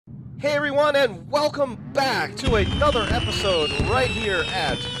Hey everyone, and welcome back to another episode right here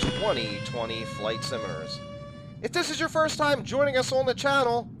at 2020 Flight Simmers. If this is your first time joining us on the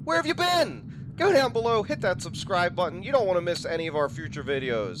channel, where have you been? Go down below, hit that subscribe button. You don't want to miss any of our future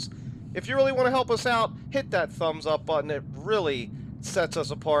videos. If you really want to help us out, hit that thumbs up button. It really sets us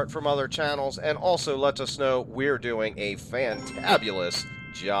apart from other channels and also lets us know we're doing a fantabulous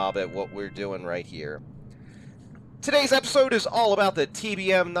job at what we're doing right here. Today's episode is all about the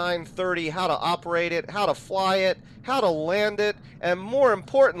TBM930, how to operate it, how to fly it, how to land it, and more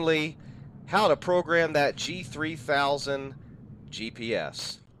importantly, how to program that G3000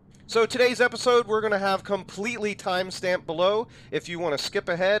 GPS. So today's episode we're going to have completely timestamped below. If you want to skip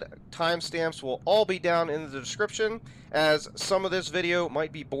ahead, timestamps will all be down in the description, as some of this video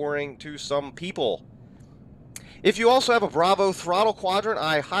might be boring to some people. If you also have a Bravo throttle quadrant,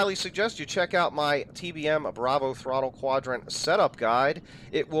 I highly suggest you check out my TBM Bravo throttle quadrant setup guide.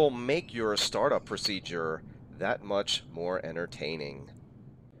 It will make your startup procedure that much more entertaining.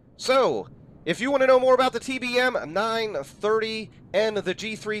 So, if you want to know more about the TBM930 and the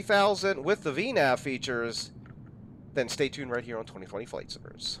G3000 with the Vnav features, then stay tuned right here on 2020 Flight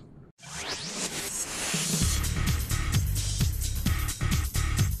Simmers.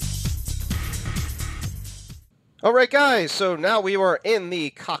 Alright guys, so now we are in the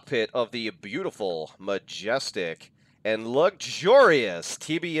cockpit of the beautiful, majestic, and luxurious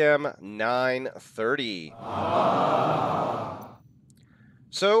TBM930.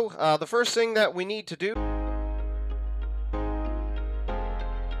 So, the first thing that we need to do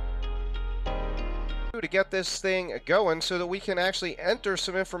to get this thing going so that we can actually enter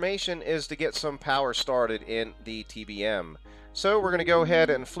some information is to get some power started in the TBM. So we're going to go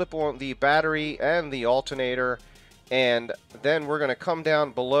ahead and flip on the battery and the alternator, and then we're going to come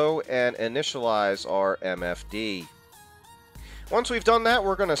down below and initialize our MFD. Once we've done that,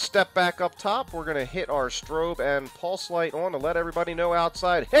 we're going to step back up top. We're going to hit our strobe and pulse light on to let everybody know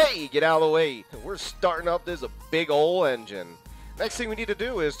outside, hey, get out of the way. We're starting up this big ol' engine. Next thing we need to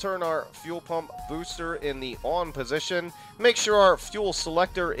do is turn our fuel pump booster in the on position. Make sure our fuel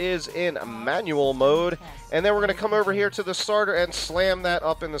selector is in manual mode. And then we're going to come over here to the starter and slam that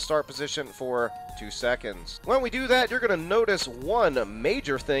up in the start position for 2 seconds. When we do that, you're going to notice one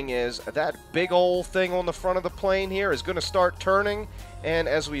major thing is that big old thing on the front of the plane here is going to start turning. And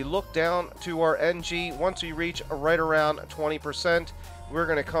as we look down to our NG, once we reach right around 20%, we're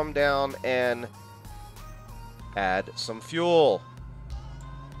going to come down and add some fuel.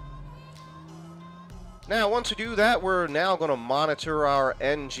 Now, once we do that, we're now going to monitor our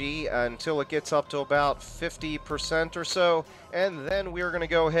NG until it gets up to about 50% or so, and then we're going to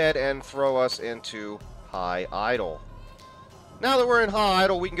go ahead and throw us into high idle. Now that we're in high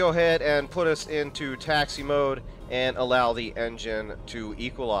idle, we can go ahead and put us into taxi mode and allow the engine to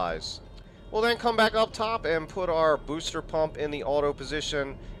equalize. We'll then come back up top and put our booster pump in the auto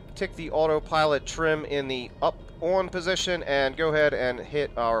position, tick the autopilot trim in the up on position, and go ahead and hit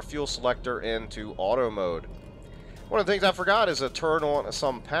our fuel selector into auto mode. One of the things I forgot is to turn on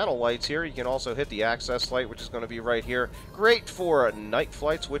some panel lights here. You can also hit the access light, which is going to be right here. Great for night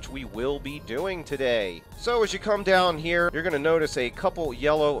flights, which we will be doing today. So as you come down here, you're going to notice a couple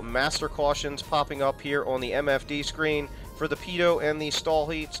yellow master cautions popping up here on the MFD screen for the pitot and the stall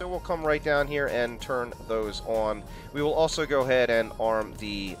heat, so we'll come right down here and turn those on. We will also go ahead and arm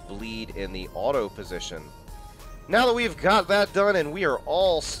the bleed in the auto position. Now that we've got that done and we are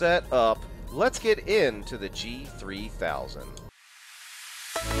all set up, let's get into the G3000.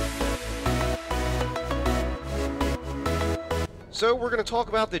 So we're going to talk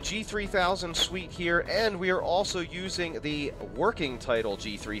about the G3000 suite here, and we are also using the working title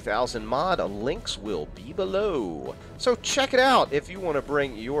G3000 mod. Links will be below. So check it out if you want to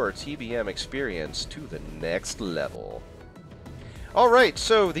bring your TBM experience to the next level. Alright,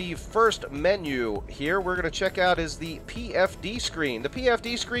 so the first menu here we're going to check out is the PFD screen. The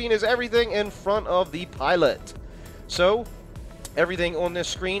PFD screen is everything in front of the pilot. So everything on this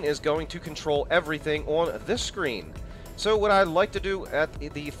screen is going to control everything on this screen. So what I'd like to do at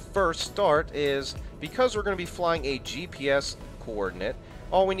the first start is, because we're going to be flying a GPS coordinate,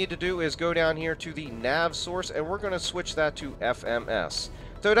 all we need to do is go down here to the nav source, and we're going to switch that to FMS.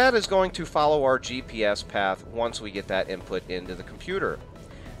 So that is going to follow our GPS path once we get that input into the computer.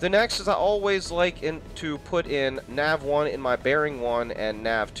 The next is I always like to put in nav1 in my bearing 1 and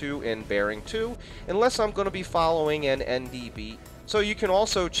nav2 in bearing 2, unless I'm going to be following an NDB. So you can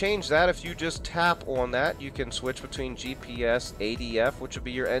also change that if you just tap on that. You can switch between GPS, ADF, which would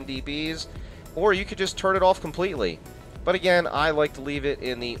be your NDBs, or you could just turn it off completely. But again, I like to leave it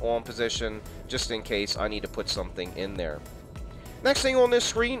in the on position just in case I need to put something in there. Next thing on this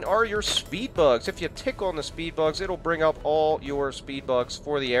screen are your speed bugs. If you tick on the speed bugs, it'll bring up all your speed bugs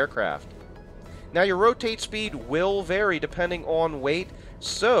for the aircraft. Now your rotate speed will vary depending on weight,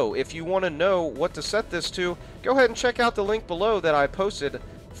 so if you want to know what to set this to, go ahead and check out the link below that I posted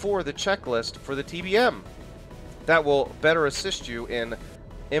for the checklist for the TBM. That will better assist you in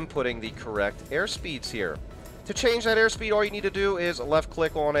inputting the correct airspeeds here. To change that airspeed, all you need to do is left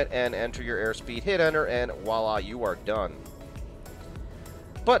click on it and enter your airspeed, hit enter, and voila, you are done.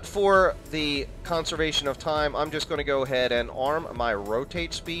 But for the conservation of time, I'm just going to go ahead and arm my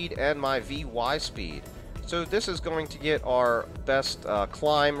rotate speed and my VY speed. So this is going to get our best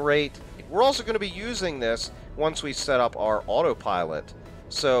climb rate. We're also going to be using this once we set up our autopilot.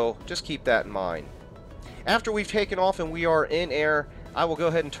 So just keep that in mind. After we've taken off and we are in air, I will go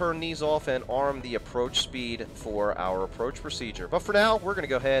ahead and turn these off and arm the approach speed for our approach procedure. But for now, we're going to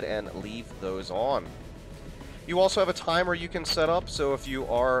go ahead and leave those on. You also have a timer you can set up, so if you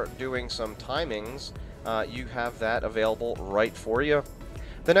are doing some timings, you have that available right for you.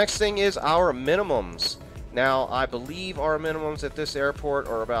 The next thing is our minimums. Now, I believe our minimums at this airport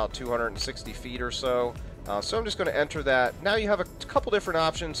are about 260 feet or so, so I'm just going to enter that. Now you have a couple different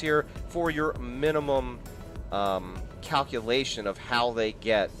options here for your minimum calculation of how they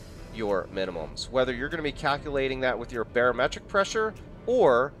get your minimums. Whether you're going to be calculating that with your barometric pressure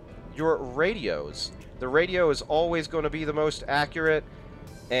or your radios. The radio is always going to be the most accurate,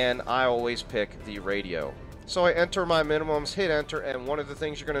 and I always pick the radio. So I enter my minimums, hit enter, and one of the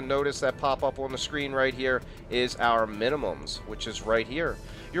things you're going to notice that pop up on the screen right here is our minimums, which is right here.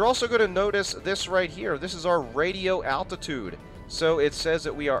 You're also going to notice this right here. This is our radio altitude. So it says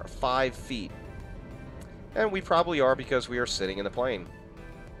that we are 5 feet. And we probably are because we are sitting in the plane.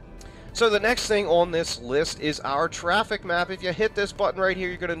 So the next thing on this list is our traffic map. If you hit this button right here,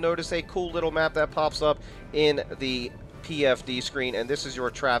 you're going to notice a cool little map that pops up in the PFD screen, and this is your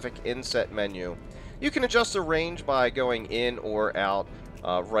traffic inset menu. You can adjust the range by going in or out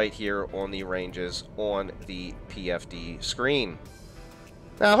right here on the ranges on the PFD screen.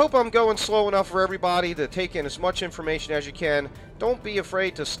 Now, I hope I'm going slow enough for everybody to take in as much information as you can. Don't be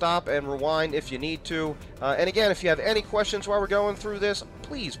afraid to stop and rewind if you need to. And again, if you have any questions while we're going through this,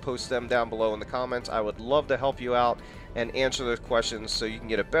 please post them down below in the comments. I would love to help you out and answer those questions so you can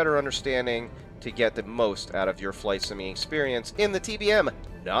get a better understanding to get the most out of your flight simming experience in the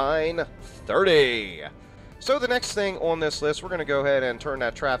TBM930. So the next thing on this list, we're going to go ahead and turn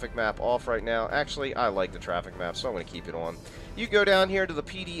that traffic map off right now. Actually, I like the traffic map, so I'm going to keep it on. You go down here to the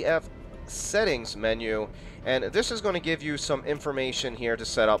PDF settings menu, and this is going to give you some information here to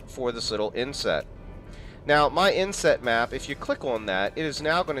set up for this little inset. Now, my inset map, if you click on that, it is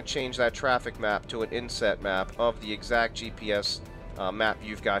now going to change that traffic map to an inset map of the exact GPS map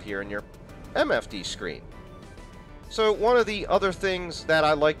you've got here in your MFD screen. So one of the other things that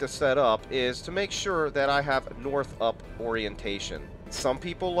I like to set up is to make sure that I have north-up orientation. Some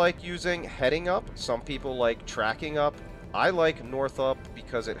people like using heading up, some people like tracking up. I like north-up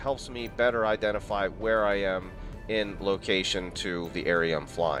because it helps me better identify where I am in location to the area I'm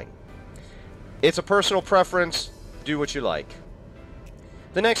flying. It's a personal preference, do what you like.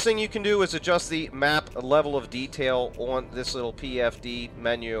 The next thing you can do is adjust the map level of detail on this little PFD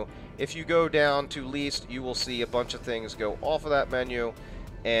menu. If you go down to least, you will see a bunch of things go off of that menu,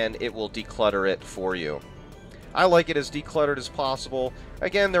 and it will declutter it for you. I like it as decluttered as possible.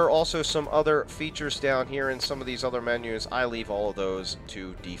 Again, there are also some other features down here in some of these other menus. I leave all of those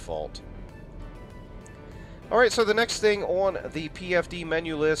to default. Alright, so the next thing on the PFD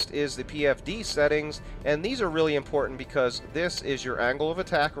menu list is the PFD settings, and these are really important because this is your angle of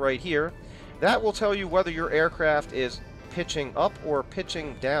attack right here. That will tell you whether your aircraft is pitching up or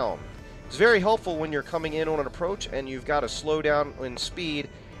pitching down. It's very helpful when you're coming in on an approach and you've got to slow down in speed,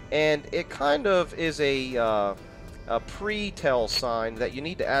 and it kind of is a pre-tell sign that you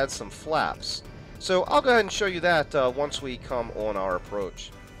need to add some flaps. So I'll go ahead and show you that once we come on our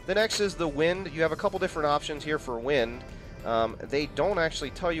approach. The next is the wind. You have a couple different options here for wind. They don't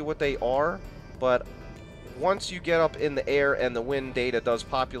actually tell you what they are, but once you get up in the air and the wind data does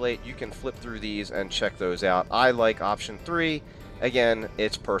populate, you can flip through these and check those out. I like option 3. Again,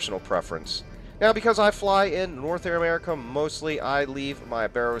 it's personal preference. Now, because I fly in North America mostly, I leave my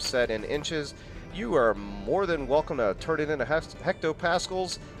baro set in inches. You are more than welcome to turn it into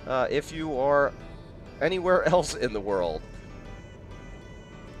hectopascals if you are anywhere else in the world.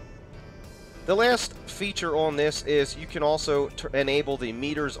 The last feature on this is you can also enable the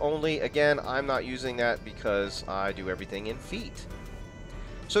meters only. Again, I'm not using that because I do everything in feet.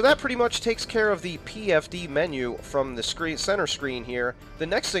 So that pretty much takes care of the PFD menu from the center screen here. The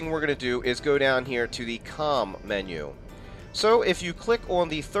next thing we're going to do is go down here to the COM menu. So if you click on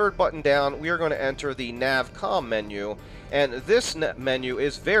the third button down, we are going to enter the NavCom menu. And this menu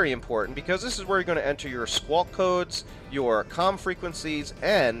is very important because this is where you're going to enter your squawk codes, your comm frequencies,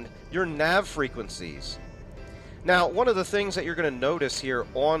 and your nav frequencies. Now, one of the things that you're going to notice here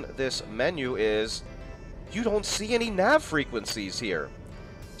on this menu is you don't see any nav frequencies here.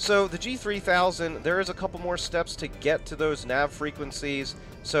 So the G3000, there is a couple more steps to get to those nav frequencies.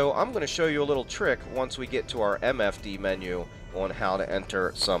 So I'm going to show you a little trick once we get to our MFD menu on how to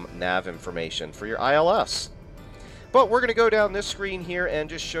enter some nav information for your ILS. But we're going to go down this screen here and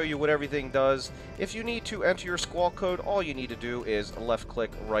just show you what everything does. If you need to enter your squawk code, all you need to do is left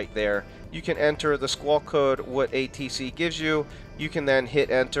click right there. You can enter the squawk code, what ATC gives you. You can then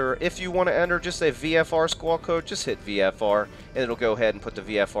hit enter. If you want to enter just a VFR squawk code, just hit VFR and it'll go ahead and put the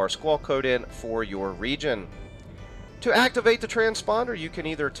VFR squawk code in for your region. To activate the transponder, you can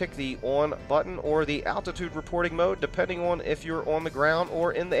either tick the on button or the altitude reporting mode, depending on if you're on the ground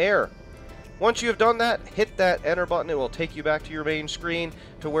or in the air. Once you have done that, hit that enter button. It will take you back to your main screen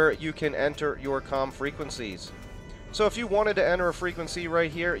to where you can enter your comm frequencies. So if you wanted to enter a frequency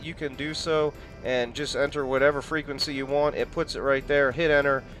right here, you can do so and just enter whatever frequency you want. It puts it right there, hit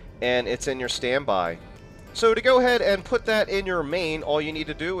enter, and it's in your standby. So to go ahead and put that in your main, all you need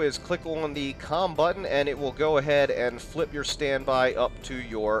to do is click on the comm button and it will go ahead and flip your standby up to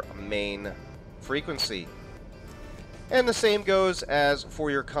your main frequency. And the same goes as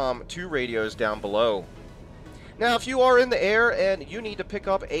for your COM2 radios down below. Now, if you are in the air and you need to pick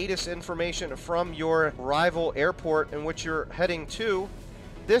up ATIS information from your rival airport in which you're heading to,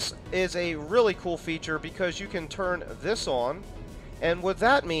 this is a really cool feature because you can turn this on. And what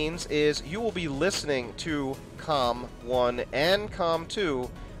that means is you will be listening to COM1 and COM2,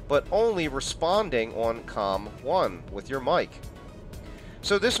 but only responding on COM1 with your mic.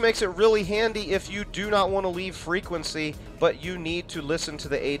 So this makes it really handy if you do not want to leave frequency, but you need to listen to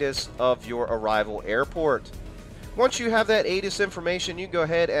the ATIS of your arrival airport. Once you have that ATIS information, you go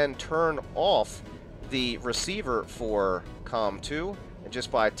ahead and turn off the receiver for COM2, and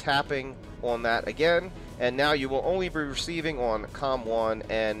just by tapping on that again, and now you will only be receiving on COM1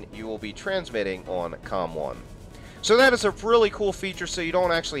 and you will be transmitting on COM1. So that is a really cool feature, so you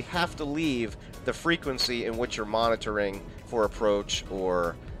don't actually have to leave the frequency in which you're monitoring for approach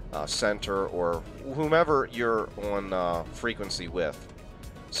or center or whomever you're on frequency with.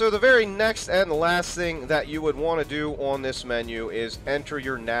 So the very next and last thing that you would want to do on this menu is enter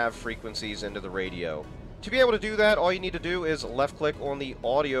your nav frequencies into the radio. To be able to do that, all you need to do is left click on the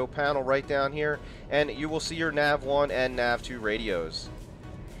audio panel right down here and you will see your nav1 and nav2 radios.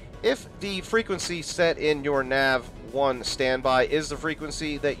 If the frequency set in your nav1 standby is the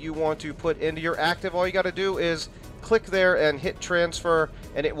frequency that you want to put into your active, all you got to do is click there and hit transfer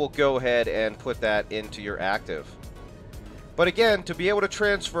and it will go ahead and put that into your active. But again, to be able to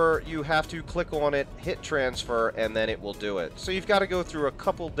transfer, you have to click on it, hit transfer, and then it will do it. So you've got to go through a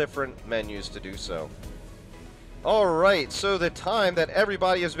couple different menus to do so. Alright, so the time that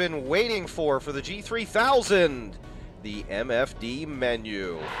everybody has been waiting for the G3000, the MFD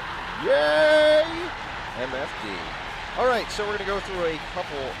menu. Yay! MFD. Alright, so we're going to go through a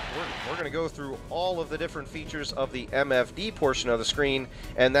couple, we're going to go through all of the different features of the MFD portion of the screen,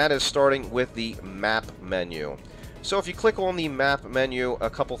 and that is starting with the map menu. So if you click on the map menu, a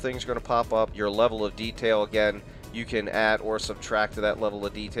couple things are going to pop up. Your level of detail, again, you can add or subtract to that level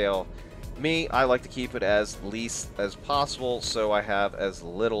of detail. Me, I like to keep it as least as possible so I have as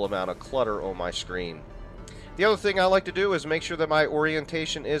little amount of clutter on my screen. The other thing I like to do is make sure that my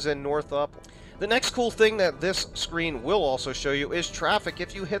orientation is in north up. The next cool thing that this screen will also show you is traffic.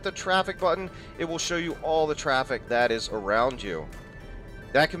 If you hit the traffic button, it will show you all the traffic that is around you.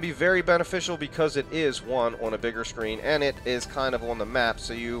 That can be very beneficial because it is, one, on a bigger screen, and it is kind of on the map,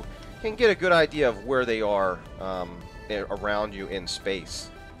 so you can get a good idea of where they are around you in space.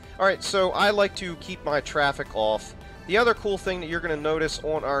 Alright, so I like to keep my traffic off. The other cool thing that you're going to notice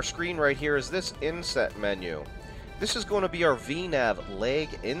on our screen right here is this inset menu. This is going to be our Vnav leg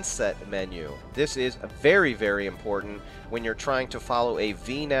inset menu. This is very, very important when you're trying to follow a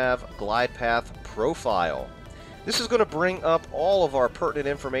Vnav glide path profile. This is going to bring up all of our pertinent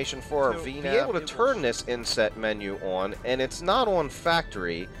information for our Vnav. Be able to turn this inset menu on, and it's not on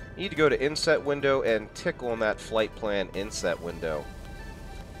factory. You need to go to inset window and tick on that flight plan inset window.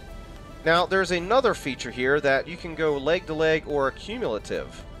 Now, there's another feature here that you can go leg to leg or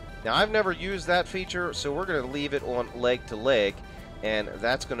cumulative. Now, I've never used that feature, so we're going to leave it on leg to leg, and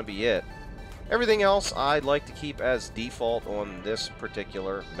that's going to be it. Everything else I'd like to keep as default on this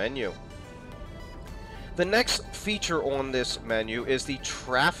particular menu. The next feature on this menu is the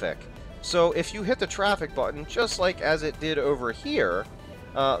traffic. So if you hit the traffic button, just like as it did over here,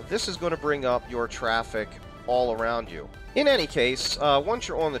 this is going to bring up your traffic all around you. In any case, once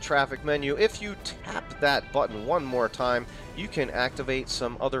you're on the traffic menu, if you tap that button one more time, you can activate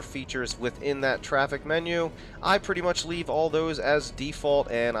some other features within that traffic menu. I pretty much leave all those as default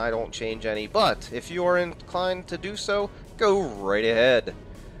and I don't change any, but if you are inclined to do so, go right ahead.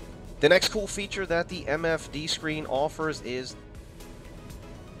 The next cool feature that the MFD screen offers is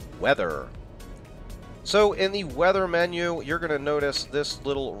weather. So in the weather menu, you're going to notice this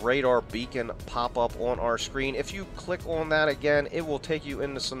little radar beacon pop up on our screen. If you click on that again, it will take you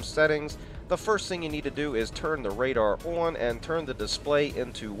into some settings. The first thing you need to do is turn the radar on and turn the display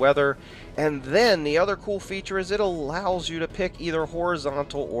into weather. And then the other cool feature is it allows you to pick either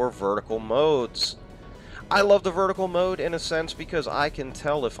horizontal or vertical modes. I love the vertical mode in a sense because I can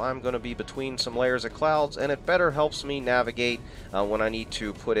tell if I'm going to be between some layers of clouds, and it better helps me navigate when I need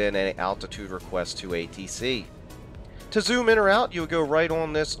to put in an altitude request to ATC. To zoom in or out, you would go right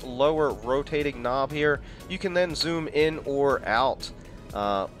on this lower rotating knob here. You can then zoom in or out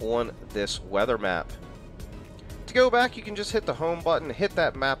on this weather map. To go back, you can just hit the home button, hit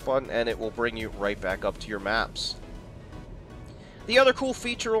that map button, and it will bring you right back up to your maps. The other cool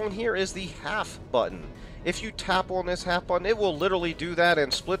feature on here is the half button. If you tap on this half button, it will literally do that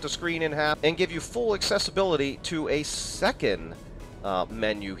and split the screen in half and give you full accessibility to a second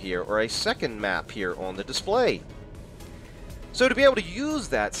menu here, or a second map here on the display. So to be able to use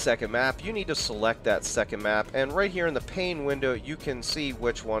that second map, you need to select that second map, and right here in the pane window, you can see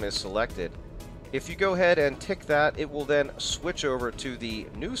which one is selected. If you go ahead and tick that, it will then switch over to the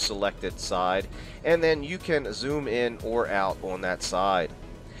new selected side, and then you can zoom in or out on that side.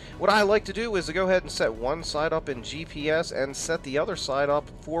 What I like to do is to go ahead and set one side up in GPS and set the other side up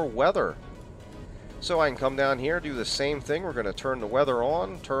for weather. So I can come down here, do the same thing. We're going to turn the weather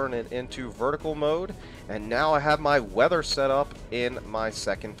on, turn it into vertical mode, and now I have my weather set up in my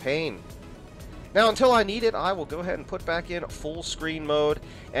second pane. Now until I need it, I will go ahead and put back in full screen mode,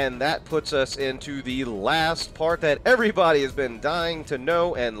 and that puts us into the last part that everybody has been dying to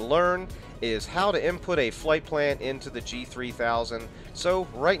know and learn, is how to input a flight plan into the G3000. So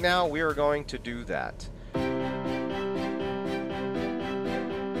right now we are going to do that.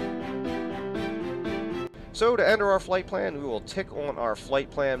 So to enter our flight plan, we will tick on our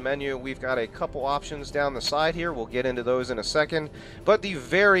flight plan menu. We've got a couple options down the side here. We'll get into those in a second. But the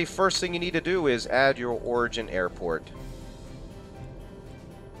very first thing you need to do is add your origin airport.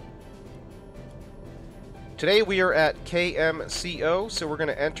 Today we are at KMCO, so we're going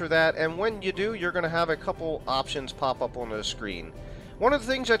to enter that, and when you do, you're going to have a couple options pop up on the screen. One of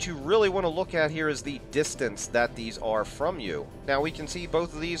the things that you really want to look at here is the distance that these are from you. Now we can see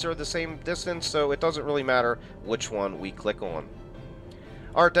both of these are the same distance, so it doesn't really matter which one we click on.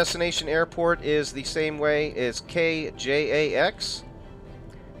 Our destination airport is the same way as KJAX,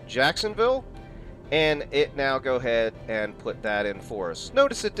 Jacksonville. And it now go ahead and put that in for us.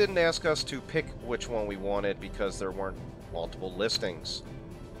 Notice it didn't ask us to pick which one we wanted because there weren't multiple listings.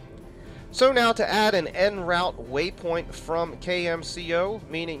 So now to add an en route waypoint from KMCO,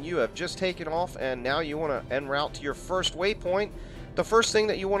 meaning you have just taken off and now you want to en route to your first waypoint, the first thing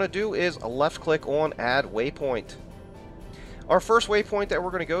that you want to do is left click on add waypoint. Our first waypoint that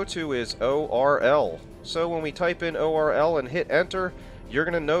we're going to go to is ORL. So when we type in ORL and hit enter, you're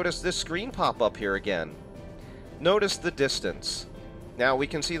going to notice this screen pop up here again. Notice the distance. Now we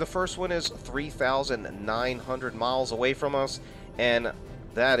can see the first one is 3,900 miles away from us, and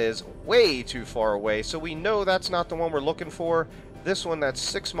that is way too far away, so we know that's not the one we're looking for. This one that's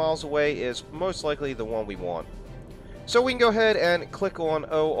 6 miles away is most likely the one we want. So we can go ahead and click on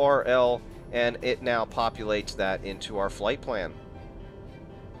ORL, and it now populates that into our flight plan.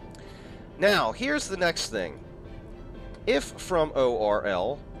 Now here's the next thing. If from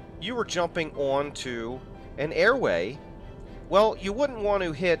ORL you were jumping onto an airway, well, you wouldn't want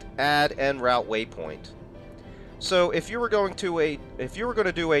to hit add en route waypoint. So if you were going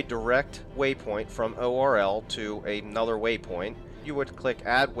to do a direct waypoint from ORL to another waypoint, you would click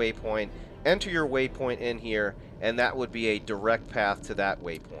add waypoint, enter your waypoint in here, and that would be a direct path to that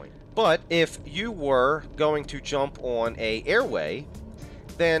waypoint. But if you were going to jump on an airway,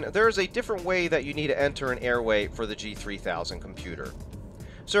 then there's a different way that you need to enter an airway for the G3000 computer.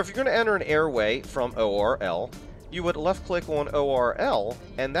 So if you're going to enter an airway from ORL, you would left click on ORL,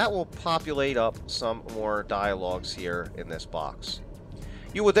 and that will populate up some more dialogues here in this box.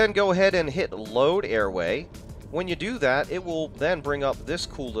 You would then go ahead and hit load airway. When you do that, it will then bring up this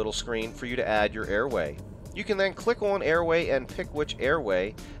cool little screen for you to add your airway. You can then click on airway and pick which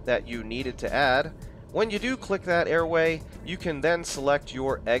airway that you needed to add. When you do click that airway, you can then select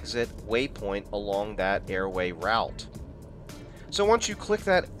your exit waypoint along that airway route. So once you click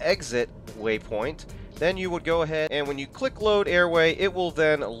that exit waypoint, then you would go ahead and when you click load airway, it will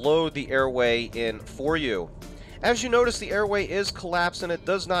then load the airway in for you. As you notice, the airway is collapsed and it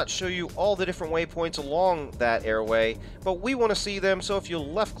does not show you all the different waypoints along that airway, but we want to see them, so if you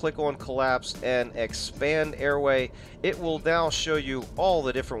left click on collapse and expand airway, it will now show you all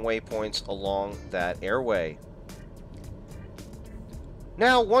the different waypoints along that airway.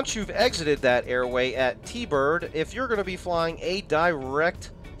 Now, once you've exited that airway at T-Bird, if you're going to be flying a direct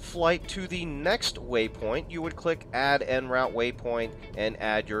flight to the next waypoint, you would click add en route waypoint and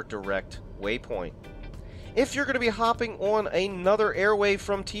add your direct waypoint. If you're going to be hopping on another airway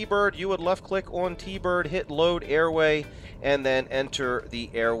from T-Bird, you would left click on T-Bird, hit load airway, and then enter the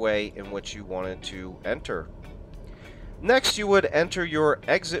airway in which you wanted to enter. Next, you would enter your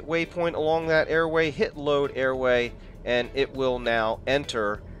exit waypoint along that airway, hit load airway, and it will now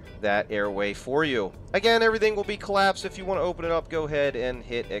enter that airway for you. Again, everything will be collapsed. If you want to open it up, go ahead and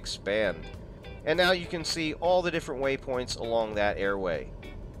hit expand. And now you can see all the different waypoints along that airway.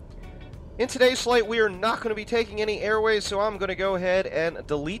 In today's flight, we are not going to be taking any airways, so I'm going to go ahead and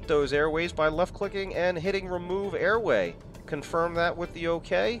delete those airways by left-clicking and hitting remove airway. Confirm that with the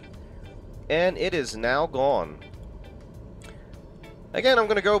OK, and it is now gone. Again, I'm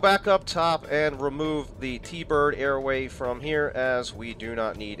going to go back up top and remove the T-Bird airway from here, as we do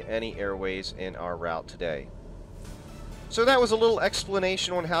not need any airways in our route today. So that was a little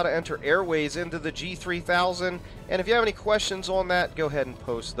explanation on how to enter airways into the G3000, and if you have any questions on that, go ahead and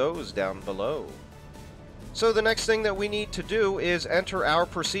post those down below. So the next thing that we need to do is enter our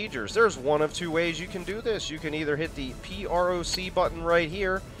procedures. There's one of two ways you can do this. You can either hit the PROC button right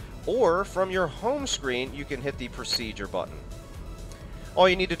here, or from your home screen, you can hit the procedure button. All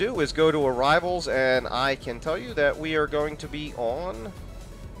you need to do is go to arrivals, and I can tell you that we are going to be on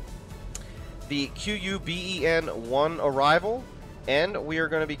the QUBEN1 arrival, and we are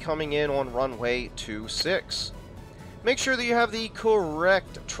going to be coming in on runway 26. Make sure that you have the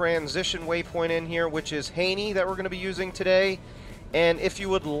correct transition waypoint in here, which is Haney, that we're going to be using today. And if you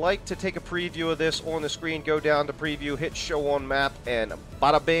would like to take a preview of this on the screen, go down to preview, hit show on map, and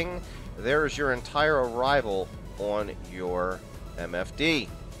bada bing, there's your entire arrival on your MFD.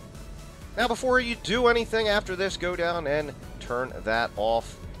 Now, before you do anything after this, go down and turn that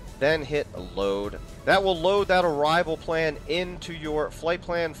off. Then hit load. That will load that arrival plan into your flight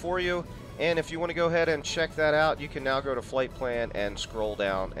plan for you. And if you want to go ahead and check that out, you can now go to flight plan and scroll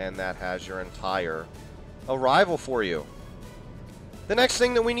down, and that has your entire arrival for you. The next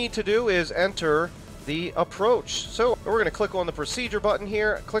thing that we need to do is enter the approach. So we're going to click on the procedure button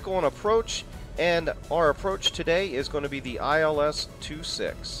here, click on approach, and our approach today is going to be the ILS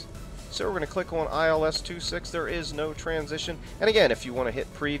 26. So we're going to click on ILS 26. There is no transition. And again, if you want to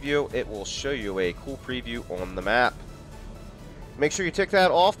hit preview, it will show you a cool preview on the map. Make sure you tick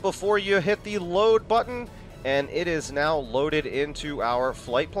that off before you hit the load button, and it is now loaded into our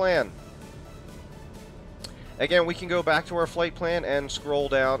flight plan. Again, we can go back to our flight plan and scroll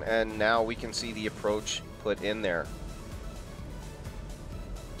down, and now we can see the approach put in there.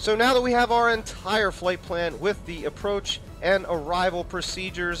 So now that we have our entire flight plan with the approach and arrival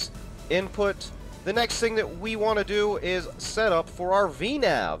procedures input, the next thing that we want to do is set up for our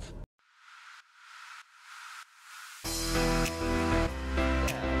Vnav.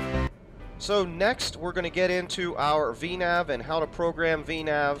 So next, we're going to get into our Vnav and how to program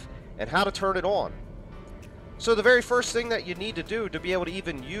Vnav and how to turn it on. So the very first thing that you need to do to be able to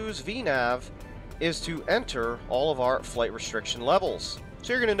even use Vnav is to enter all of our flight restriction levels.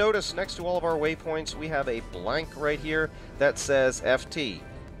 So you're going to notice next to all of our waypoints, we have a blank right here that says FT.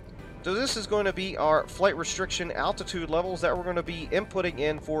 So this is going to be our flight restriction altitude levels that we're going to be inputting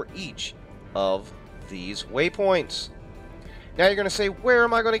in for each of these waypoints. Now you're going to say, where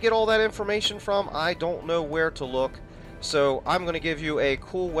am I going to get all that information from? I don't know where to look. So I'm going to give you a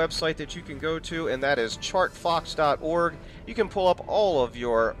cool website that you can go to, and that is chartfox.org. You can pull up all of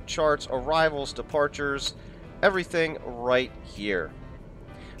your charts, arrivals, departures, everything right here.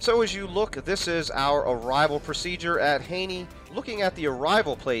 So as you look, this is our arrival procedure at Haney. Looking at the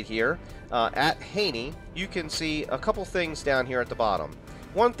arrival plate here at Haney, you can see a couple things down here at the bottom.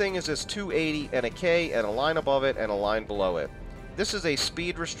 One thing is this 280 and a K and a line above it and a line below it. This is a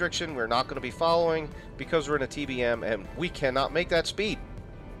speed restriction we're not going to be following because we're in a TBM and we cannot make that speed.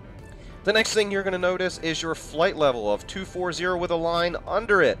 The next thing you're going to notice is your flight level of 240 with a line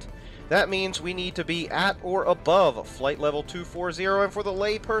under it. That means we need to be at or above flight level 240, and for the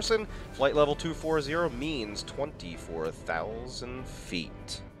lay person, flight level 240 means 24,000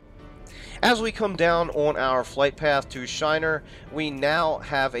 feet. As we come down on our flight path to Shiner, we now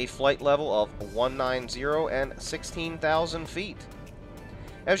have a flight level of 190 and 16,000 feet.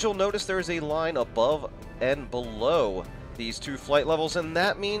 As you'll notice, there is a line above and below these two flight levels, and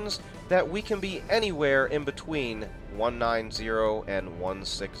that means that we can be anywhere in between 190 and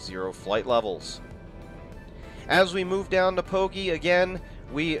 160 flight levels. As we move down to Poggi again,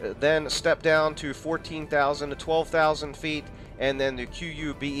 we then step down to 14,000 to 12,000 feet, and then the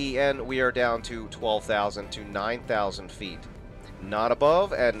QUBEN, we are down to 12,000 to 9,000 feet. Not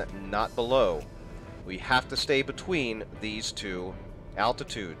above and not below. We have to stay between these two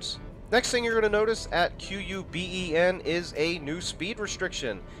altitudes. Next thing you're going to notice at QUBEN is a new speed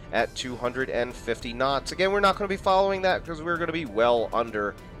restriction at 250 knots. Again, we're not going to be following that because we're going to be well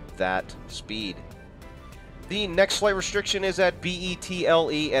under that speed. The next flight restriction is at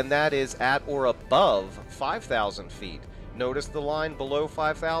BETLE, and that is at or above 5,000 feet. Notice the line below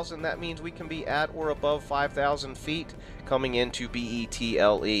 5,000. That means we can be at or above 5,000 feet coming into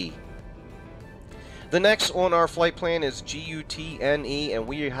BETLE. The next on our flight plan is GUTNE, and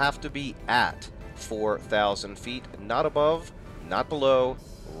we have to be at 4,000 feet, not above, not below,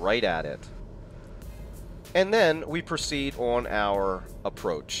 right at it. And then we proceed on our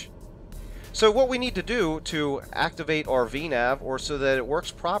approach. So what we need to do to activate our Vnav, or so that it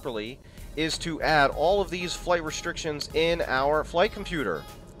works properly, is to add all of these flight restrictions in our flight computer.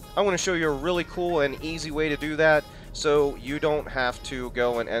 I'm going to show you a really cool and easy way to do that, so you don't have to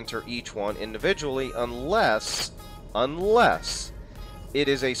go and enter each one individually unless it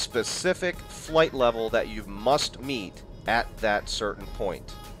is a specific flight level that you must meet at that certain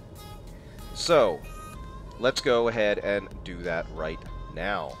point. So let's go ahead and do that right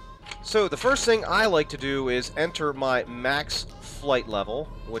now. So the first thing I like to do is enter my max flight level,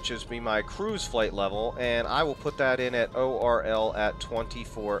 which is my cruise flight level, and I will put that in at ORL at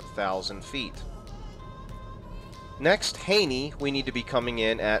 24,000 feet. Next, Haney, we need to be coming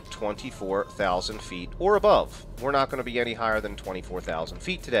in at 24,000 feet or above. We're not going to be any higher than 24,000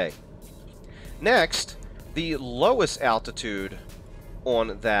 feet today. Next, the lowest altitude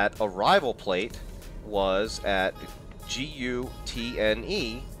on that arrival plate was at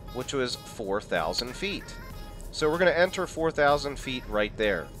GUTNE, which was 4,000 feet. So we're going to enter 4,000 feet right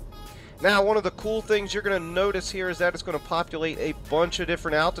there. Now, one of the cool things you're going to notice here is that it's going to populate a bunch of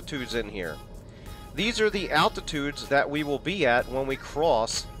different altitudes in here. These are the altitudes that we will be at when we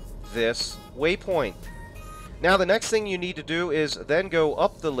cross this waypoint. Now, the next thing you need to do is then go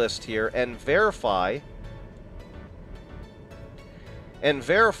up the list here and verify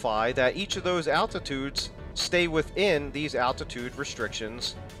that each of those altitudes stay within these altitude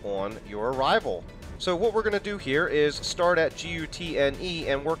restrictions on your arrival. So what we're going to do here is start at GUTNE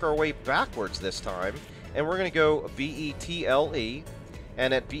and work our way backwards this time. And we're going to go BETLE.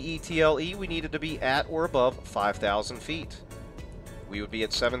 And at BETLE, we needed to be at or above 5,000 feet. We would be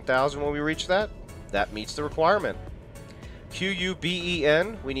at 7,000 when we reach that. That meets the requirement.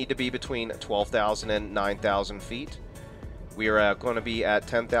 QUBEN, we need to be between 12,000 and 9,000 feet. We are going to be at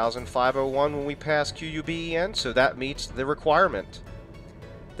 10,501 when we pass QUBEN, so that meets the requirement.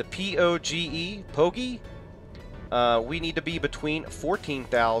 The Poggi, we need to be between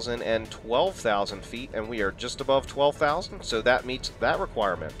 14,000 and 12,000 feet, and we are just above 12,000, so that meets that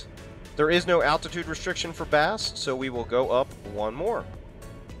requirement. There is no altitude restriction for Bass, so we will go up one more.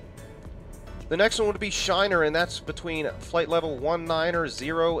 The next one would be Shiner, and that's between flight level 190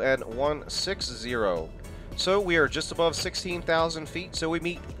 and 160. So we are just above 16,000 feet, so we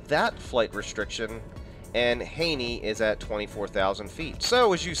meet that flight restriction, and Haney is at 24,000 feet.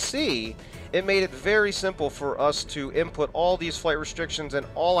 So as you see, it made it very simple for us to input all these flight restrictions, and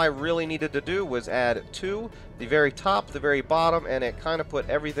all I really needed to do was add two, the very top, the very bottom, and it kind of put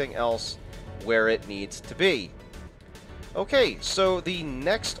everything else where it needs to be. Okay, so the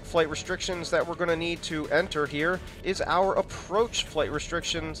next flight restrictions that we're going to need to enter here is our approach flight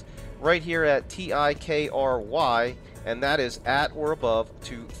restrictions right here at TIKRY, and that is at or above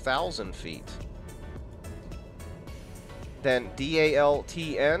 2,000 feet. Then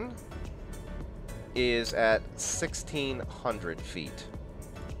DALTN is at 1,600 feet.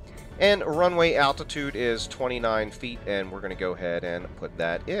 And runway altitude is 29 feet, and we're going to go ahead and put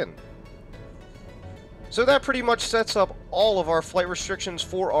that in. So that pretty much sets up all of our flight restrictions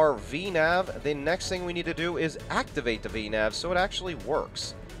for our Vnav. The next thing we need to do is activate the Vnav so it actually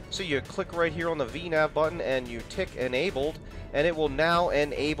works. So you click right here on the Vnav button and you tick enabled, and it will now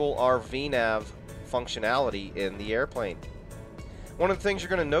enable our Vnav functionality in the airplane. One of the things you're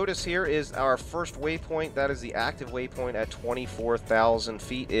going to notice here is our first waypoint, that is the active waypoint at 24,000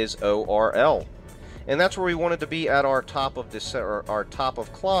 feet, is ORL. And that's where we wanted to be at our top of our top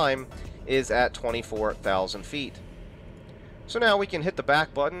of climb is at 24,000 feet. So now we can hit the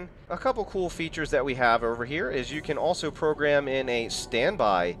back button. A couple cool features that we have over here is you can also program in a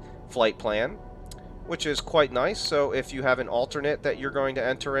standby flight plan, which is quite nice. So if you have an alternate that you're going to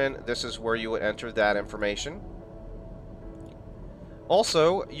enter in, this is where you would enter that information.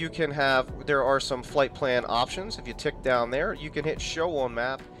 Also, you can there are some flight plan options. If you tick down there, you can hit show on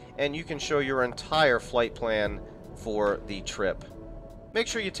map, and you can show your entire flight plan for the trip. Make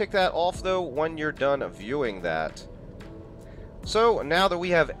sure you tick that off though when you're done viewing that. So now that we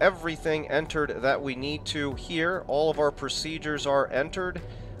have everything entered that we need to here, all of our procedures are entered,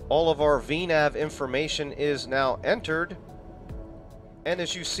 all of our Vnav information is now entered, and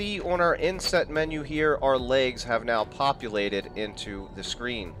as you see on our inset menu here, our legs have now populated into the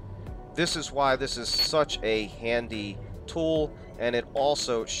screen. This is why this is such a handy tool, and it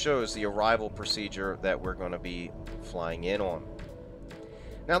also shows the arrival procedure that we're going to be flying in on.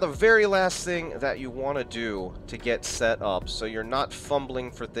 Now the very last thing that you want to do to get set up so you're not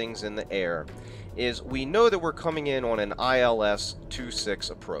fumbling for things in the air is we know that we're coming in on an ILS 26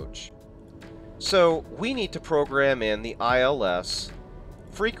 approach. So we need to program in the ILS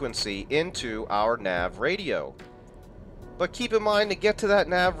frequency into our nav radio. But keep in mind, to get to that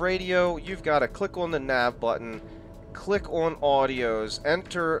nav radio, you've got to click on the nav button, click on audios,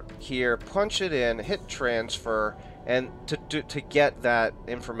 enter here, punch it in, hit transfer, and to get that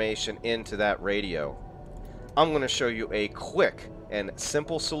information into that radio. I'm going to show you a quick and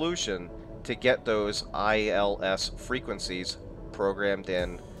simple solution to get those ILS frequencies programmed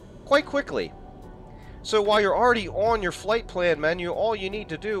in quite quickly. So while you're already on your flight plan menu, all you need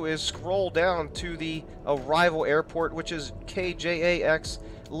to do is scroll down to the arrival airport, which is KJAX,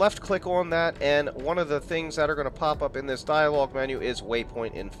 left click on that, and one of the things that are going to pop up in this dialog menu is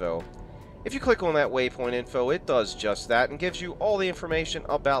waypoint info. If you click on that waypoint info, it does just that and gives you all the information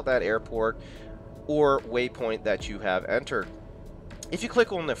about that airport or waypoint that you have entered. If you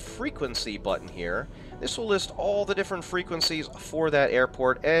click on the frequency button here, this will list all the different frequencies for that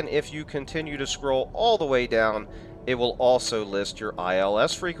airport, and if you continue to scroll all the way down, it will also list your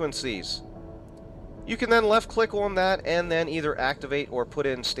ILS frequencies. You can then left click on that and then either activate or put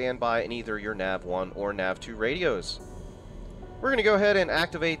in standby in either your Nav 1 or Nav 2 radios. We're going to go ahead and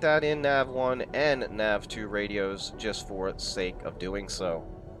activate that in Nav 1 and Nav 2 radios just for the sake of doing so.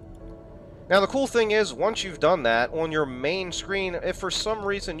 Now the cool thing is, once you've done that, on your main screen, if for some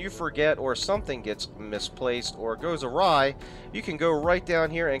reason you forget or something gets misplaced or goes awry, you can go right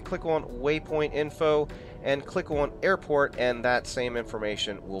down here and click on waypoint info and click on airport, and that same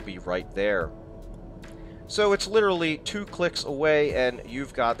information will be right there. So it's literally 2 clicks away and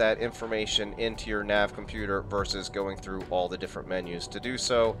you've got that information into your nav computer versus going through all the different menus to do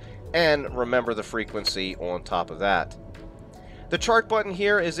so, and remember the frequency on top of that. The chart button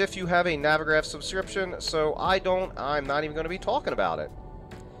here is if you have a Navigraph subscription, so I'm not even going to be talking about it.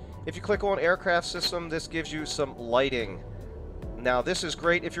 If you click on aircraft system, this gives you some lighting. Now this is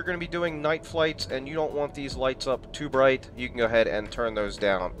great if you're going to be doing night flights and you don't want these lights up too bright. You can go ahead and turn those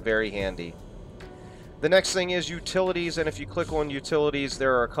down. Very handy. The next thing is utilities, and if you click on utilities,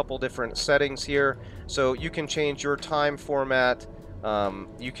 there are a couple different settings here. So you can change your time format.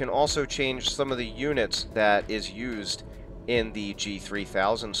 You can also change some of the units that is used in the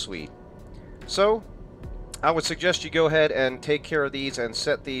G3000 suite. So I would suggest you go ahead and take care of these and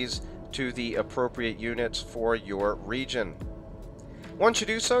set these to the appropriate units for your region. Once you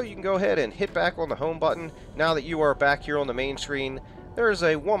do so, you can go ahead and hit back on the home button. Now that you are back here on the main screen, there is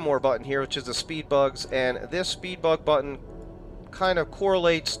one more button here, which is the speed bugs, and this speed bug button kind of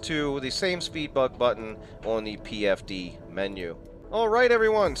correlates to the same speed bug button on the PFD menu. Alright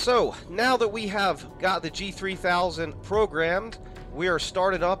everyone, so now that we have got the G3000 programmed, we are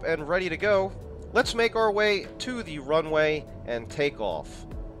started up and ready to go. Let's make our way to the runway and take off.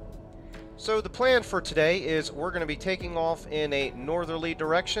 So the plan for today is we're going to be taking off in a northerly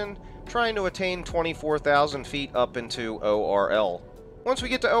direction, trying to attain 24,000 feet up into ORL. Once we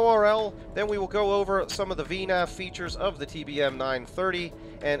get to ORL, then we will go over some of the Vnav features of the TBM930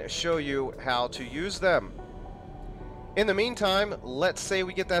 and show you how to use them. In the meantime, let's say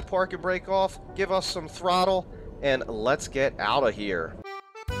we get that park and brake off, give us some throttle, and let's get out of here.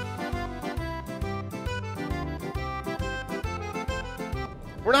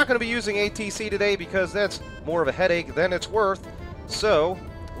 We're not going to be using ATC today because that's more of a headache than it's worth, so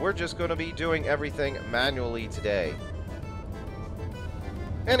we're just going to be doing everything manually today.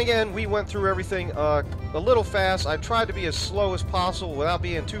 And again, we went through everything a little fast. I tried to be as slow as possible without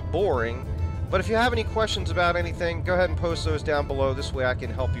being too boring, But if you have any questions about anything, go ahead and post those down below. This way I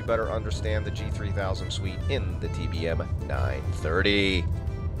can help you better understand the G3000 suite in the TBM930.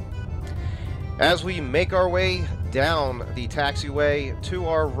 As we make our way down the taxiway to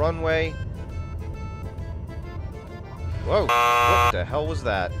our runway... Whoa, what the hell was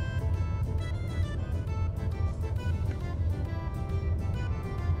that?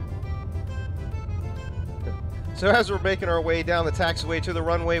 So as we're making our way down the taxiway to the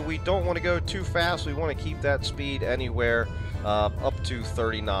runway, we don't want to go too fast. We want to keep that speed anywhere up to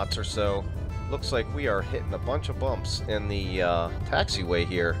 30 knots or so. Looks like we are hitting a bunch of bumps in the taxiway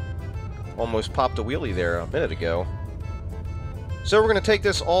here. Almost popped a wheelie there a minute ago. So we're going to take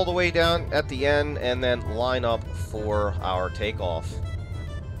this all the way down at the end and then line up for our takeoff.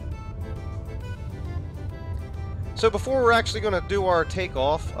 So before we're actually going to do our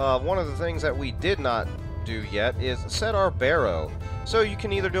takeoff, one of the things that we did not do yet is set our baro. So you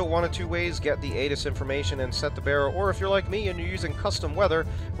can either do it one of two ways, get the ATIS information and set the baro, or if you're like me and you're using custom weather,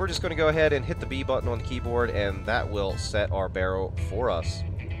 we're just going to go ahead and hit the B button on the keyboard and that will set our baro for us.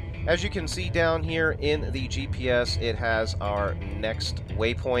 As you can see down here in the GPS, it has our next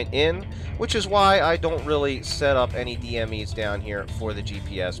waypoint in, which is why I don't really set up any DMEs down here for the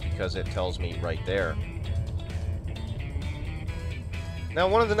GPS because it tells me right there. Now,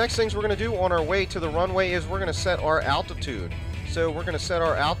 one of the next things we're going to do on our way to the runway is we're going to set our altitude. So we're going to set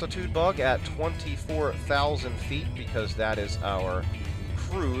our altitude bug at 24,000 feet because that is our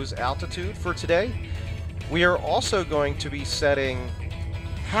cruise altitude for today. We are also going to be setting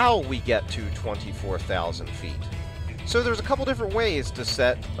how we get to 24,000 feet. So there's a couple different ways to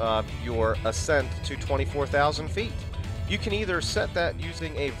set your ascent to 24,000 feet. You can either set that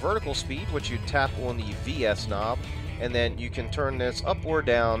using a vertical speed, which you tap on the VS knob, and then you can turn this up or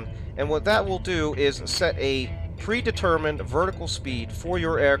down, and what that will do is set a predetermined vertical speed for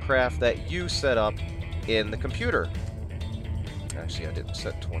your aircraft that you set up in the computer. Actually, I didn't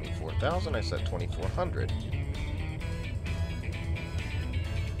set 24,000, I set 2,400.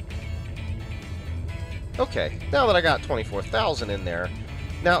 Okay, now that I got 24,000 in there,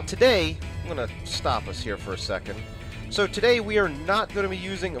 now today, I'm going to stop us here for a second. So today we are not going to be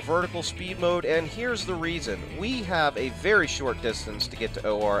using vertical speed mode, and here's the reason. We have a very short distance to get to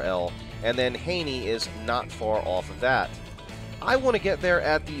ORL, and then Haney is not far off of that. I want to get there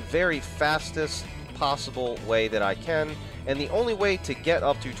at the very fastest possible way that I can, and the only way to get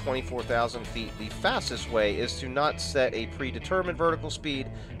up to 24,000 feet, the fastest way, is to not set a predetermined vertical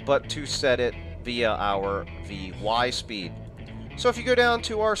speed, but to set it via our VY speed. So if you go down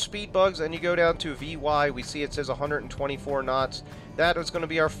to our speed bugs and you go down to VY, we see it says 124 knots. That is going to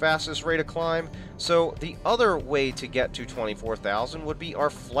be our fastest rate of climb. So the other way to get to 24,000 would be our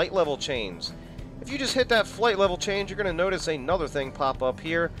flight level change. If you just hit that flight level change, you're going to notice another thing pop up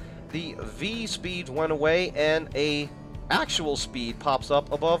here. The V speed went away and a actual speed pops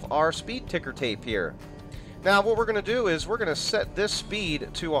up above our speed ticker tape here. Now what we're going to do is we're going to set this speed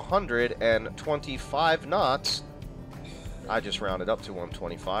to 125 knots. I just rounded up to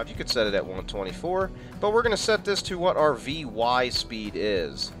 125. You could set it at 124, but we're going to set this to what our VY speed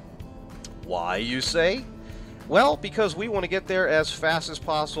is. Why, you say? Well, because we want to get there as fast as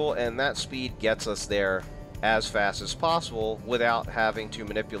possible, and that speed gets us there as fast as possible without having to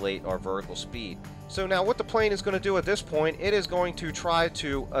manipulate our vertical speed. So now what the plane is going to do at this point, it is going to try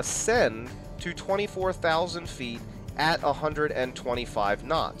to ascend to 24,000 feet at 125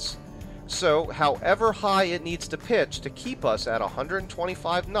 knots. So, however high it needs to pitch to keep us at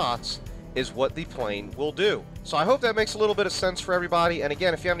 125 knots is what the plane will do. So I hope that makes a little bit of sense for everybody, and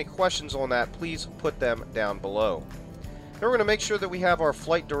again, if you have any questions on that, please put them down below. Then we're going to make sure that we have our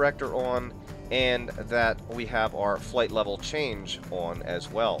flight director on and that we have our flight level change on as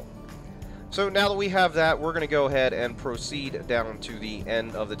well. So now that we have that, we're going to go ahead and proceed down to the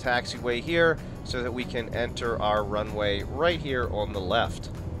end of the taxiway here so that we can enter our runway right here on the left.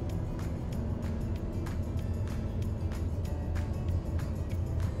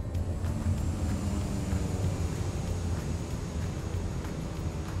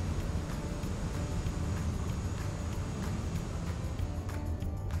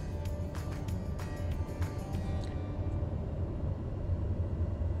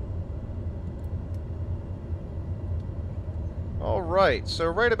 Alright, so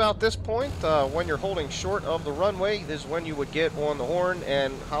right about this point, when you're holding short of the runway, is when you would get on the horn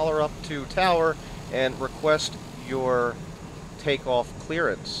and holler up to tower and request your takeoff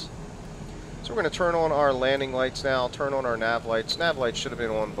clearance. So we're going to turn on our landing lights now, turn on our nav lights. Nav lights should have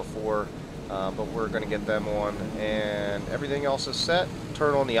been on before, but we're going to get them on, and everything else is set.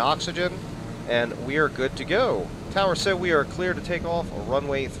 Turn on the oxygen. and we are good to go. Tower said we are clear to take off,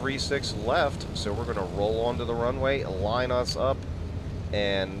 runway 36 left, so we're going to roll onto the runway, line us up,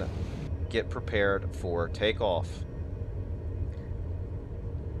 and get prepared for takeoff.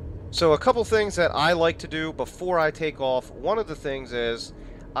 So a couple things that I like to do before I take off. One of the things is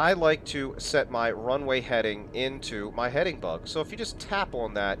I like to set my runway heading into my heading bug. So if you just tap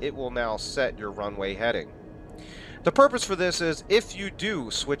on that, it will now set your runway heading. The purpose for this is if you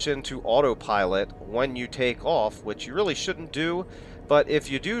do switch into autopilot when you take off, which you really shouldn't do, but if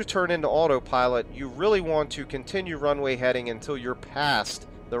you do turn into autopilot, you really want to continue runway heading until you're past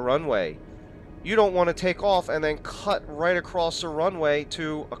the runway. You don't want to take off and then cut right across the runway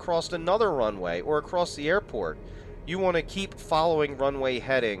to across another runway or across the airport. You want to keep following runway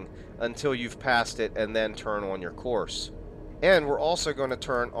heading until you've passed it and then turn on your course. And we're also going to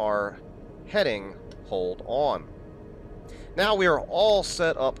turn our heading hold on. Now we are all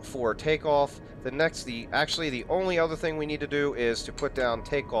set up for takeoff. Actually the only other thing we need to do is to put down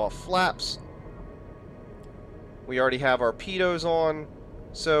takeoff flaps. We already have our pitos on,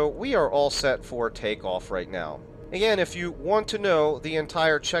 so we are all set for takeoff right now. Again, if you want to know the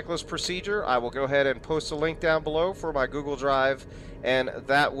entire checklist procedure, I will go ahead and post a link down below for my Google Drive, and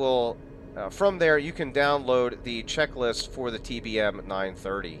that will, from there you can download the checklist for the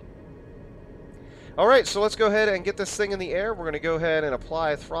TBM930. Alright, so let's go ahead and get this thing in the air. We're going to go ahead and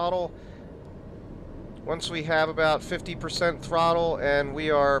apply throttle. Once we have about 50% throttle and we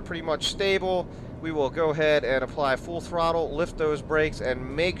are pretty much stable, we will go ahead and apply full throttle, lift those brakes,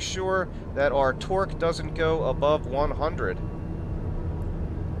 and make sure that our torque doesn't go above 100.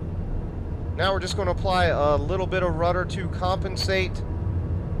 Now we're just going to apply a little bit of rudder to compensate.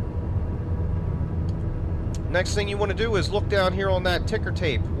 Next thing you want to do is look down here on that ticker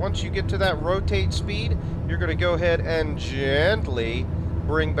tape. Once you get to that rotate speed, you're going to go ahead and gently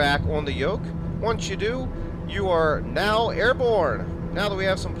bring back on the yoke. Once you do, you are now airborne. Now that we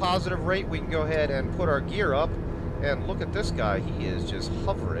have some positive rate, we can go ahead and put our gear up. And look at this guy. He is just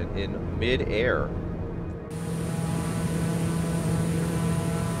hovering in mid-air.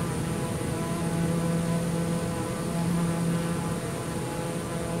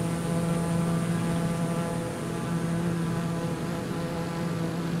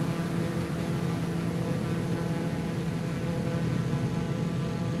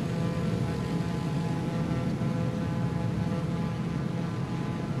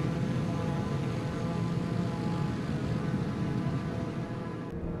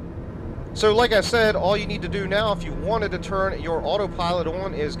 So like I said, all you need to do now if you wanted to turn your autopilot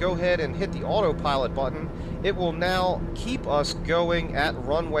on is go ahead and hit the autopilot button. It will now keep us going at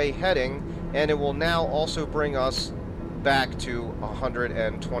runway heading, and it will now also bring us back to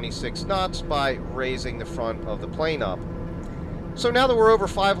 126 knots by raising the front of the plane up. So now that we're over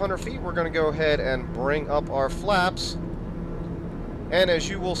 500 feet, we're going to go ahead and bring up our flaps. And as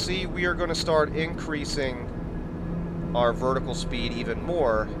you will see, we are going to start increasing our vertical speed even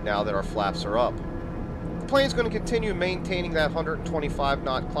more now that our flaps are up. The plane's going to continue maintaining that 125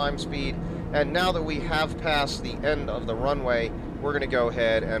 knot climb speed, and now that we have passed the end of the runway, we're going to go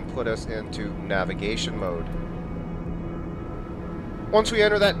ahead and put us into navigation mode. Once we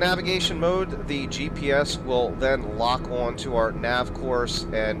enter that navigation mode, the GPS will then lock on to our nav course,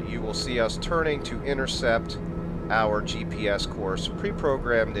 and you will see us turning to intercept our GPS course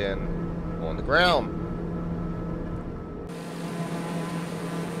pre-programmed in on the ground.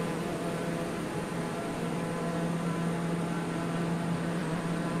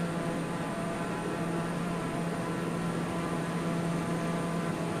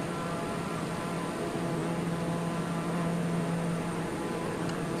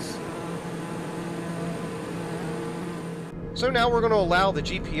 So now we're going to allow the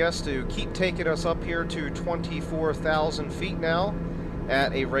GPS to keep taking us up here to 24,000 feet now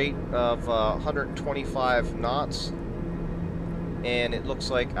at a rate of 125 knots. And it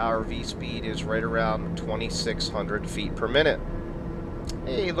looks like our V-speed is right around 2,600 feet per minute.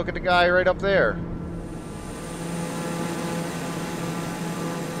 Hey, look at the guy right up there.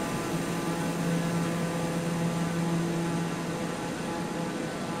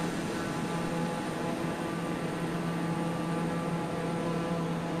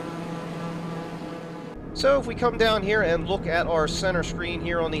 So if we come down here and look at our center screen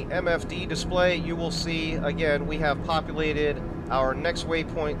here on the MFD display, you will see, again, we have populated our next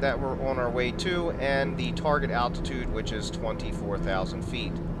waypoint that we're on our way to and the target altitude, which is 24,000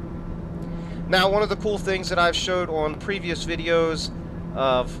 feet. Now, one of the cool things that I've showed on previous videos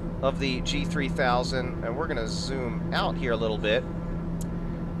of the G3000, and we're going to zoom out here a little bit,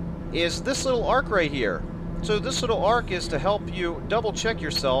 is this little arc right here. So this little arc is to help you double check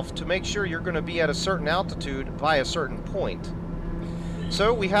yourself to make sure you're going to be at a certain altitude by a certain point.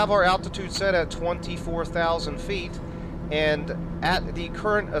 So we have our altitude set at 24,000 feet, and at the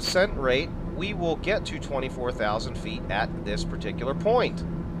current ascent rate, we will get to 24,000 feet at this particular point.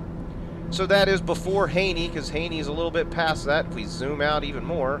 So that is before Haney, because Haney is a little bit past that. If we zoom out even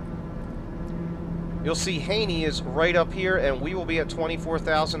more, you'll see Haney is right up here, and we will be at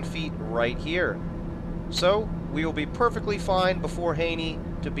 24,000 feet right here. So we will be perfectly fine before Haney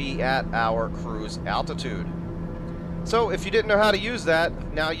to be at our cruise altitude. So if you didn't know how to use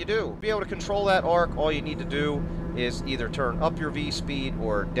that, now you do. To be able to control that arc, all you need to do is either turn up your V-speed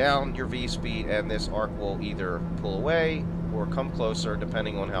or down your V-speed, and this arc will either pull away or come closer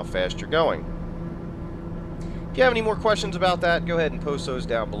depending on how fast you're going. If you have any more questions about that, go ahead and post those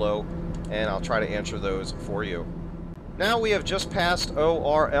down below, and I'll try to answer those for you. Now we have just passed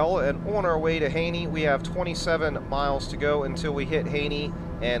ORL, and on our way to Haney, we have 27 miles to go until we hit Haney,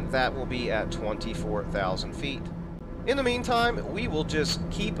 and that will be at 24,000 feet. In the meantime, we will just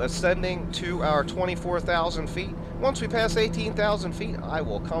keep ascending to our 24,000 feet. Once we pass 18,000 feet, I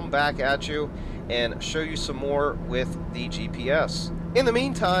will come back at you and show you some more with the GPS. In the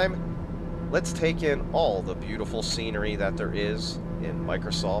meantime, let's take in all the beautiful scenery that there is in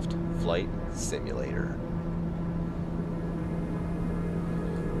Microsoft Flight Simulator.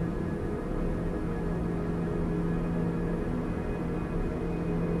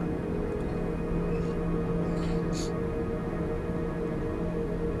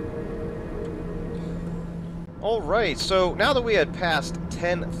 Alright, so now that we had passed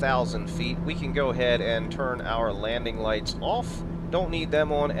 10,000 feet, we can go ahead and turn our landing lights off. Don't need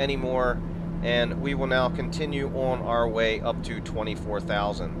them on anymore, and we will now continue on our way up to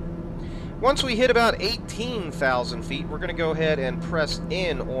 24,000. Once we hit about 18,000 feet, we're going to go ahead and press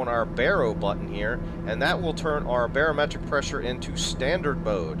in on our baro button here, and that will turn our barometric pressure into standard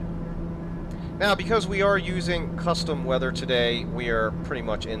mode. Now, because we are using custom weather today, we are pretty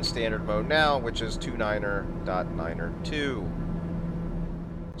much in standard mode now, which is 29.902.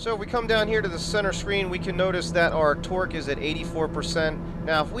 So if we come down here to the center screen, we can notice that our torque is at 84%.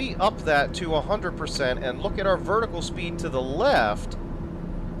 Now, if we up that to 100% and look at our vertical speed to the left,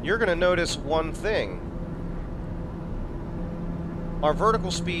 you're going to notice one thing. Our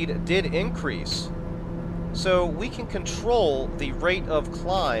vertical speed did increase. So we can control the rate of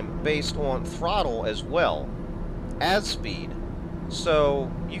climb based on throttle as well as speed.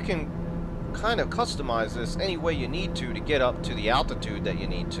 So you can kind of customize this any way you need to get up to the altitude that you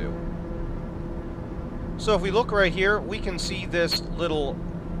need to. So if we look right here, we can see this little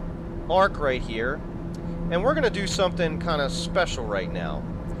arc right here, and we're going to do something kind of special right now.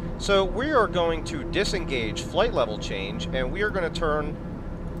 So we are going to disengage flight level change, and we are going to turn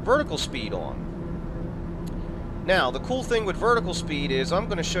vertical speed on. Now, the cool thing with vertical speed is I'm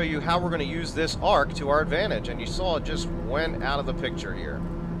going to show you how we're going to use this arc to our advantage, and you saw it just went out of the picture here.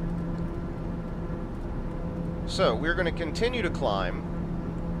 So, we're going to continue to climb.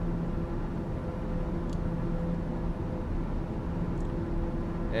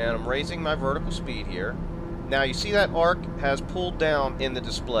 And I'm raising my vertical speed here. Now, you see that arc has pulled down in the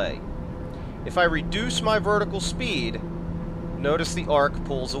display. If I reduce my vertical speed, notice the arc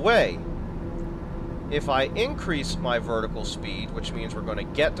pulls away. If I increase my vertical speed, which means we're going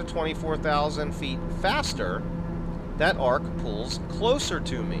to get to 24,000 feet faster, that arc pulls closer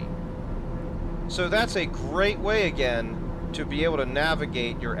to me. So that's a great way, again, to be able to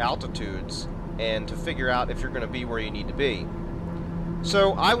navigate your altitudes and to figure out if you're going to be where you need to be.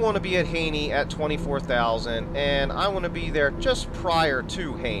 So I want to be at Haney at 24,000, and I want to be there just prior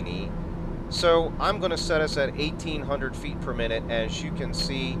to Haney. So I'm going to set us at 1,800 feet per minute. As you can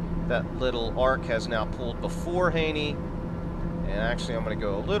see, that little arc has now pulled before Haney. And actually, I'm going to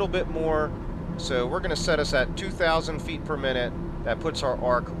go a little bit more. So we're going to set us at 2,000 feet per minute. That puts our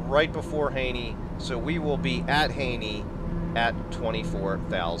arc right before Haney. So we will be at Haney at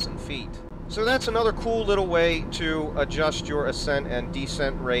 24,000 feet. So that's another cool little way to adjust your ascent and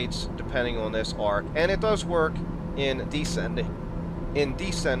descent rates depending on this arc. And it does work in descending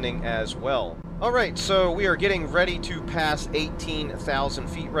as well. Alright, so we are getting ready to pass 18,000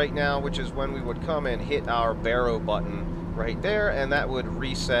 feet right now, which is when we would come and hit our baro button right there, and that would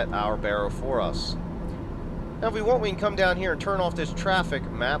reset our baro for us. Now if we want, we can come down here and turn off this traffic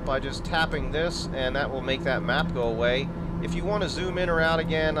map by just tapping this, and that will make that map go away. If you want to zoom in or out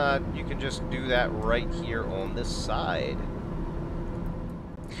again, you can just do that right here on this side.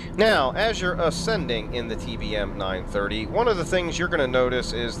 Now, as you're ascending in the TBM930, one of the things you're going to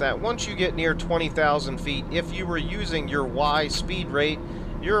notice is that once you get near 20,000 feet, if you were using your Y speed rate,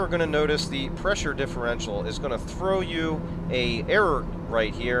 you're going to notice the pressure differential is going to throw you a error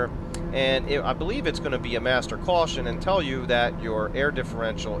right here, and I believe it's going to be a master caution and tell you that your air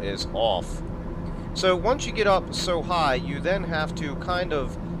differential is off. So once you get up so high, you then have to kind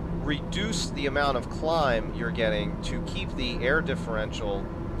of reduce the amount of climb you're getting to keep the air differential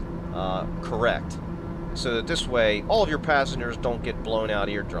correct, so that this way all of your passengers don't get blown out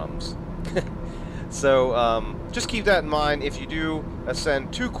eardrums. So just keep that in mind. If you do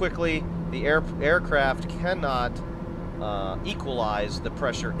ascend too quickly, the aircraft cannot equalize the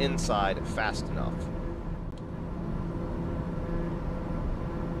pressure inside fast enough.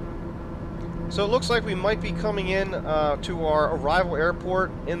 So it looks like we might be coming in to our arrival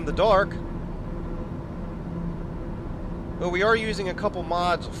airport in the dark. But we are using a couple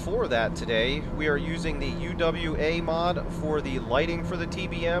mods for that today. We are using the UWA mod for the lighting for the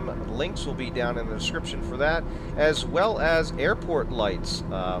TBM. Links will be down in the description for that, as well as airport lights.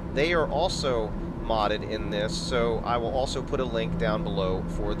 They are also modded in this, so I will also put a link down below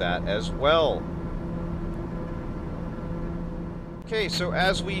for that as well. Okay, so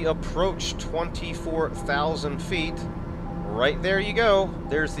as we approach 24,000 feet, right there you go.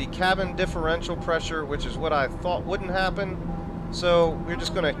 There's the cabin differential pressure, which is what I thought wouldn't happen. So we're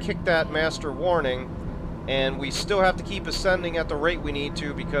just going to kick that master warning, and we still have to keep ascending at the rate we need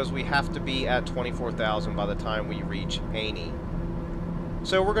to because we have to be at 24,000 by the time we reach Haney.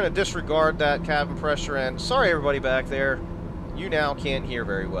 So we're going to disregard that cabin pressure, and sorry everybody back there, you now can't hear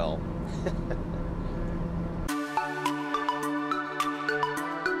very well.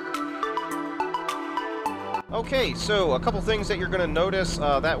 Okay, so a couple things that you're going to notice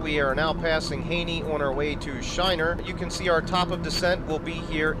that we are now passing Haney on our way to Shiner. You can see our top of descent will be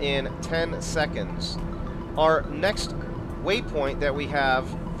here in 10 seconds. Our next waypoint that we have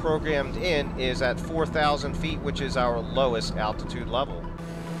programmed in is at 4,000 feet, which is our lowest altitude level.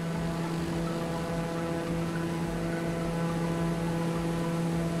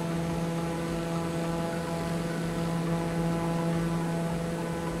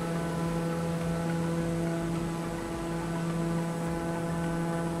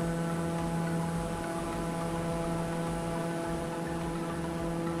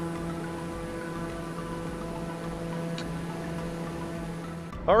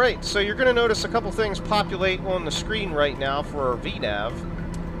 Alright, so you're going to notice a couple things populate on the screen right now for our Vnav.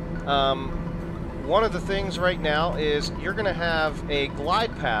 One of the things right now is you're going to have a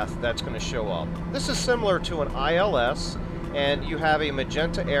glide path that's going to show up. This is similar to an ILS, and you have a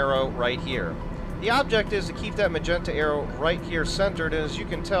magenta arrow right here. The object is to keep that magenta arrow right here centered, and as you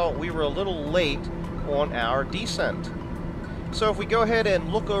can tell, we were a little late on our descent. So if we go ahead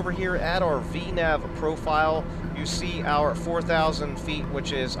and look over here at our Vnav profile, you see our 4,000 feet,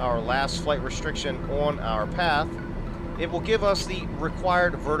 which is our last flight restriction on our path. It will give us the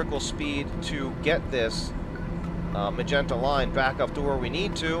required vertical speed to get this magenta line back up to where we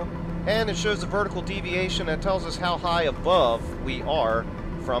need to, and it shows the vertical deviation and tells us how high above we are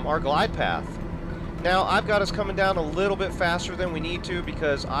from our glide path. Now I've got us coming down a little bit faster than we need to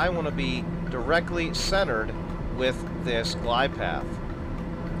because I want to be directly centered with this glide path.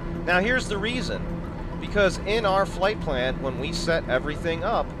 Now here's the reason. Because in our flight plan, when we set everything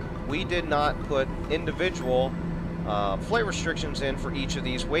up, we did not put individual flight restrictions in for each of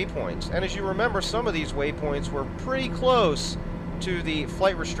these waypoints. And as you remember, some of these waypoints were pretty close to the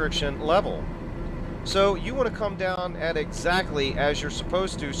flight restriction level. So you want to come down at exactly as you're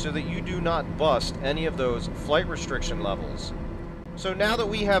supposed to so that you do not bust any of those flight restriction levels. So now that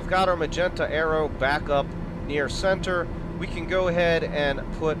we have got our magenta arrow back up near center, we can go ahead and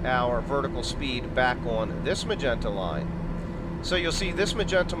put our vertical speed back on this magenta line. So you'll see this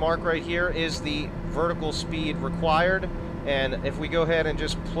magenta mark right here is the vertical speed required, and if we go ahead and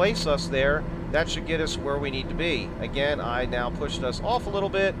just place us there, that should get us where we need to be. Again, I now pushed us off a little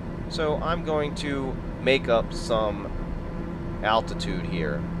bit, so I'm going to make up some altitude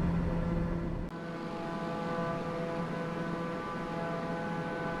here.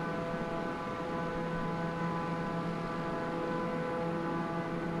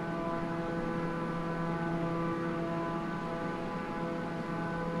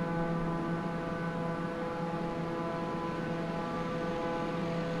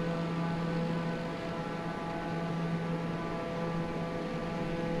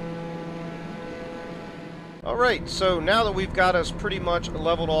 Alright, so now that we've got us pretty much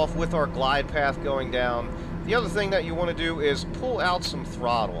leveled off with our glide path going down, the other thing that you want to do is pull out some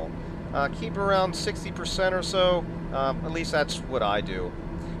throttle. Keep around 60% or so, at least that's what I do.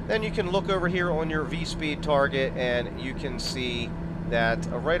 Then you can look over here on your V-speed target and you can see that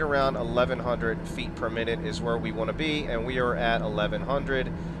right around 1100 feet per minute is where we want to be, and we are at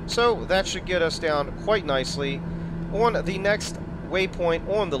 1100. So that should get us down quite nicely. On the next waypoint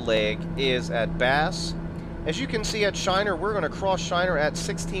on the leg is at Bass. As you can see at Shiner, we're going to cross Shiner at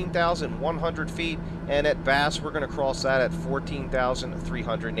 16,100 feet, and at Bass, we're going to cross that at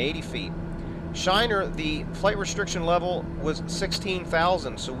 14,380 feet. Shiner, the flight restriction level was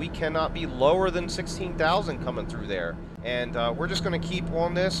 16,000, so we cannot be lower than 16,000 coming through there. And we're just going to keep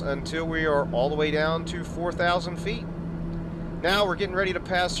on this until we are all the way down to 4,000 feet. Now we're getting ready to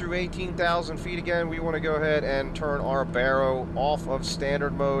pass through 18,000 feet again. We want to go ahead and turn our baro off of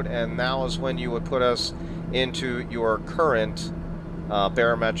standard mode, and now is when you would put us into your current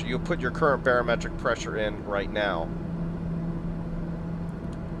barometric. You'll put your current barometric pressure in right now.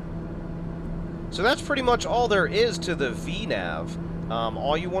 So that's pretty much all there is to the Vnav.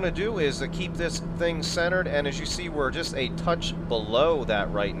 All you want to do is keep this thing centered, and as you see, we're just a touch below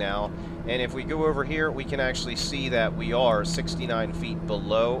that right now. And if we go over here, we can actually see that we are 69 feet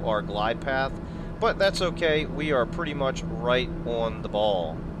below our glide path, but that's okay. We are pretty much right on the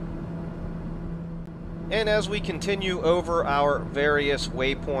ball. And as we continue over our various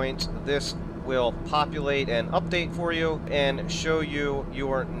waypoints, this will populate and update for you and show you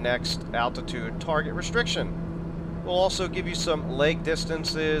your next altitude target restriction. We'll also give you some leg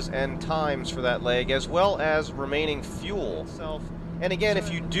distances and times for that leg, as well as remaining fuel. And again,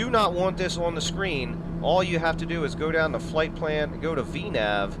 if you do not want this on the screen, all you have to do is go down to Flight Plan, go to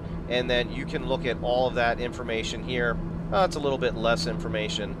Vnav, and then you can look at all of that information here. It's a little bit less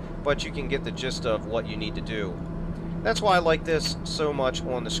information, but you can get the gist of what you need to do. That's why I like this so much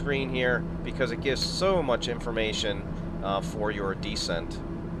on the screen here, because it gives so much information for your descent.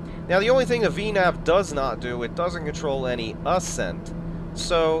 Now, the only thing the Vnav does not do, it doesn't control any ascent.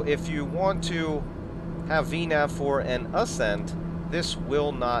 So if you want to have Vnav for an ascent, this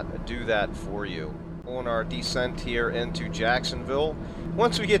will not do that for you. On our descent here into Jacksonville,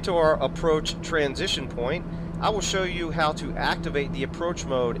 once we get to our approach transition point, I will show you how to activate the approach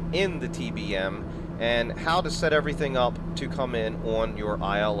mode in the TBM and how to set everything up to come in on your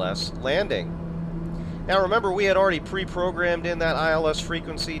ILS landing. Now remember, we had already pre-programmed in that ILS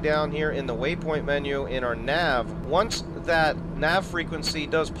frequency down here in the waypoint menu in our nav. Once that nav frequency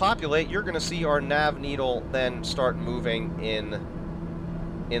does populate, you're going to see our nav needle then start moving in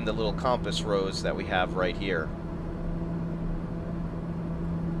the little compass rose that we have right here.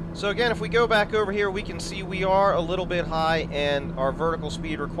 So again, if we go back over here, we can see we are a little bit high and our vertical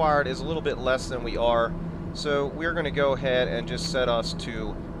speed required is a little bit less than we are. So we're going to go ahead and just set us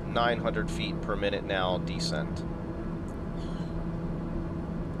to 900 feet per minute now descent.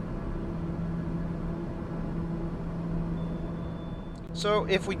 So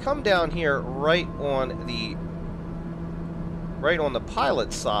if we come down here right on the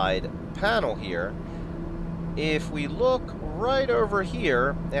pilot side panel here, if we look right over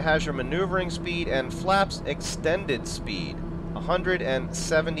here, it has your maneuvering speed and flaps extended speed,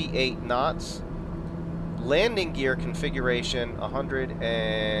 178 knots. Landing gear configuration,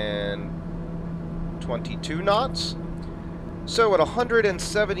 122 knots. So at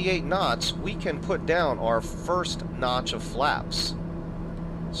 178 knots, we can put down our first notch of flaps.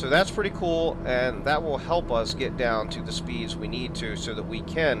 So that's pretty cool, and that will help us get down to the speeds we need to so that we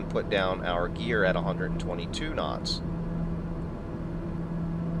can put down our gear at 122 knots.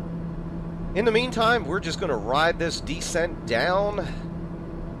 In the meantime, we're just going to ride this descent down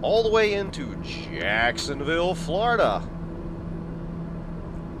all the way into Jacksonville, Florida.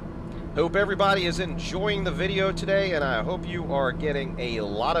 Hope everybody is enjoying the video today, and I hope you are getting a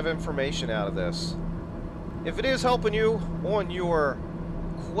lot of information out of this. If it is helping you on your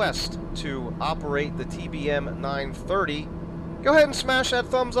quest to operate the TBM930, go ahead and smash that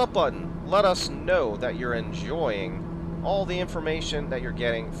thumbs up button. Let us know that you're enjoying all the information that you're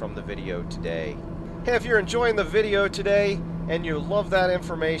getting from the video today. Hey, if you're enjoying the video today and you love that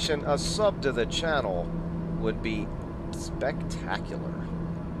information, a sub to the channel would be spectacular.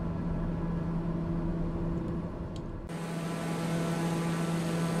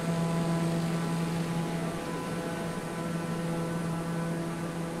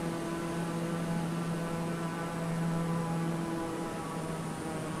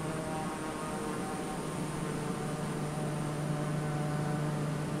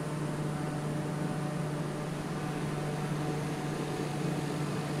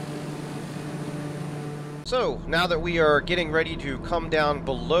 So, now that we are getting ready to come down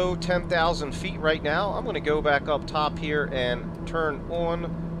below 10,000 feet right now, I'm going to go back up top here and turn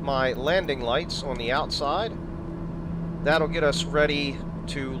on my landing lights on the outside. That'll get us ready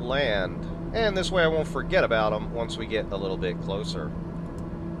to land. And this way I won't forget about them once we get a little bit closer.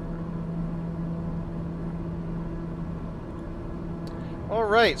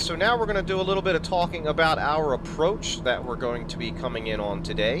 Alright, so now we're going to do a little bit of talking about our approach that we're going to be coming in on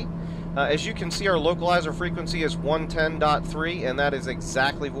today. As you can see, our localizer frequency is 110.3, and that is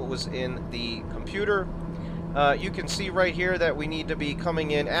exactly what was in the computer. You can see right here that we need to be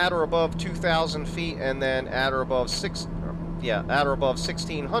coming in at or above 2,000 feet, and then at or above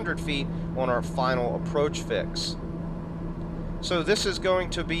 1,600 feet on our final approach fix. So this is going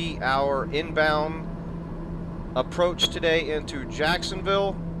to be our inbound approach today into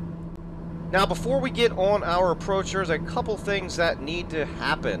Jacksonville. Now, before we get on our approach, there's a couple things that need to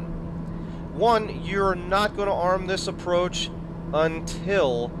happen. One, you're not going to arm this approach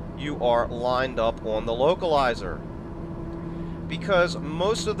until you are lined up on the localizer, because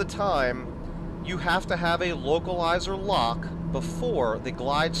most of the time you have to have a localizer lock before the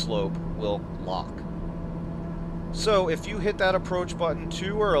glide slope will lock. So if you hit that approach button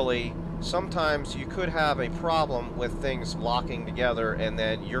too early, sometimes you could have a problem with things locking together, and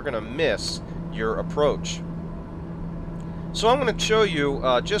then you're going to miss your approach. So I'm going to show you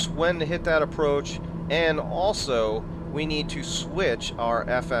just when to hit that approach, and also we need to switch our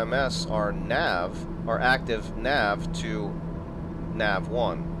FMS, our nav, our active nav, to nav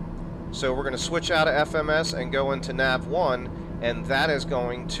 1. So we're going to switch out of FMS and go into nav 1, and that is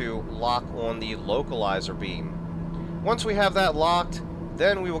going to lock on the localizer beam. Once we have that locked,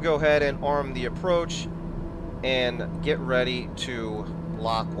 then we will go ahead and arm the approach and get ready to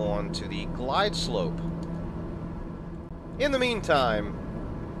lock on to the glide slope. In the meantime,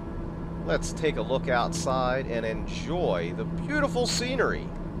 let's take a look outside and enjoy the beautiful scenery.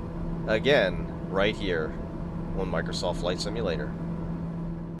 Again, right here on Microsoft Flight Simulator.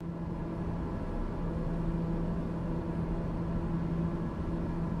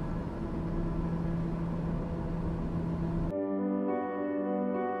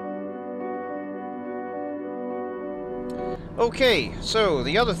 Okay, so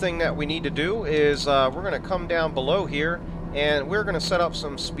the other thing that we need to do is we're going to come down below here, and we're going to set up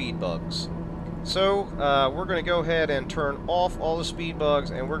some speed bugs. So we're going to go ahead and turn off all the speed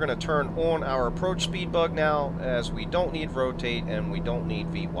bugs, and we're going to turn on our approach speed bug now, as we don't need rotate and we don't need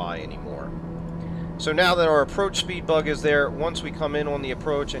VY anymore. So now that our approach speed bug is there, once we come in on the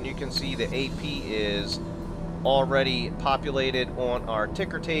approach, and you can see the AP is already populated on our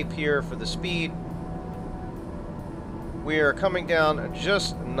ticker tape here for the speed, we are coming down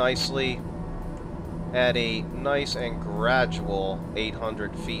just nicely at a nice and gradual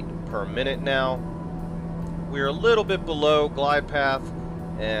 800 feet per minute now. We're a little bit below glide path,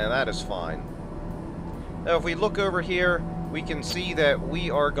 and that is fine. Now if we look over here, we can see that we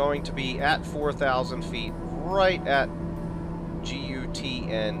are going to be at 4,000 feet, right at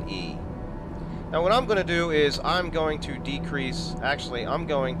GUTNE. Now what I'm going to do is I'm going to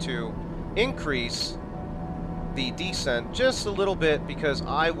increase the descent just a little bit, because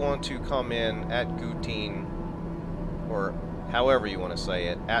I want to come in at Gutine, or however you want to say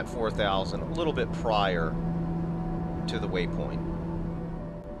it, at 4,000, a little bit prior to the waypoint.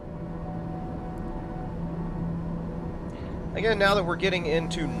 Again, now that we're getting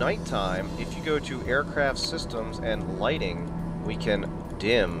into nighttime, if you go to aircraft systems and lighting, we can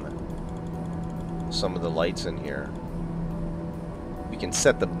dim some of the lights in here. We can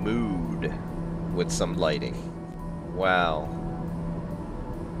set the mood with some lighting. Wow.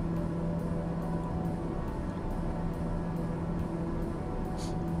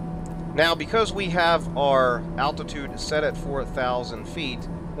 Now, because we have our altitude set at 4,000 feet,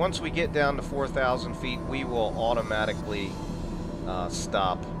 once we get down to 4,000 feet, we will automatically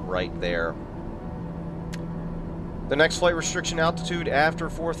stop right there. The next flight restriction altitude after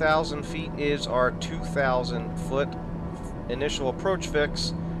 4,000 feet is our 2,000 foot initial approach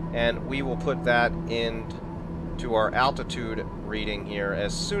fix, and we will put that into our altitude reading here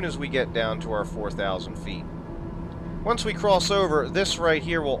as soon as we get down to our 4,000 feet. Once we cross over, this right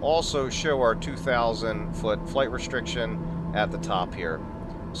here will also show our 2,000 foot flight restriction at the top here.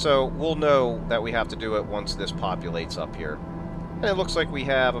 So we'll know that we have to do it once this populates up here. And it looks like we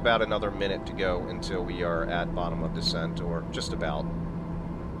have about another minute to go until we are at bottom of descent, or just about.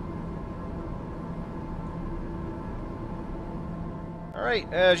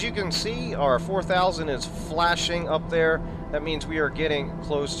 Alright, as you can see, our 4,000 is flashing up there. That means we are getting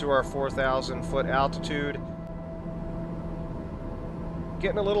close to our 4,000 foot altitude.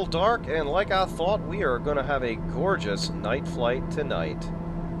 Getting a little dark, and like I thought, we are going to have a gorgeous night flight tonight.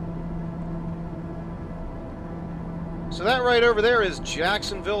 So that right over there is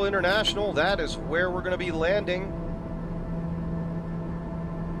Jacksonville International. That is where we're going to be landing.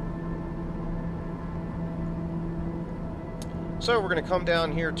 So we're going to come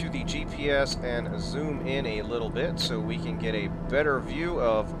down here to the GPS and zoom in a little bit so we can get a better view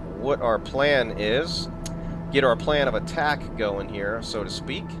of what our plan is. Get our plan of attack going here, so to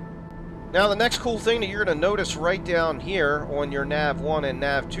speak. Now the next cool thing that you're going to notice right down here on your nav1 and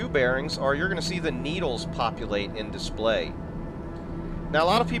nav2 bearings are you're going to see the needles populate in display. Now a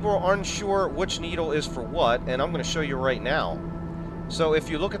lot of people are unsure which needle is for what, and I'm going to show you right now. So if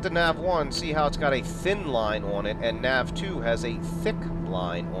you look at the nav1, see how it's got a thin line on it, and nav2 has a thick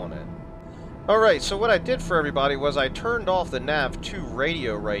line on it. Alright, so what I did for everybody was I turned off the nav2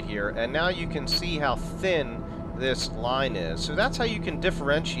 radio right here, and now you can see how thin this line is. So that's how you can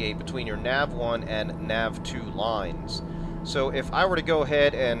differentiate between your nav1 and nav2 lines. So if I were to go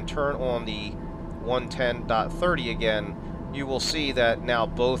ahead and turn on the 110.30 again, you will see that now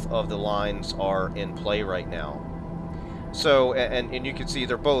both of the lines are in play right now. So, and you can see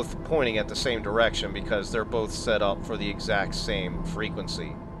they're both pointing at the same direction because they're both set up for the exact same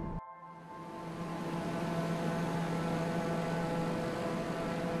frequency.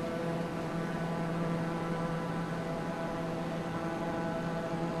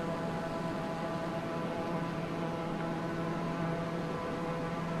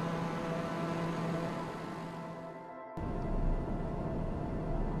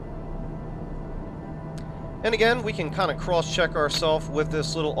 And again, we can kind of cross-check ourselves with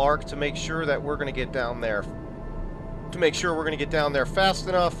this little arc to make sure that we're going to get down there. To make sure we're going to get down there fast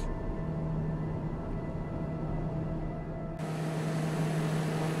enough.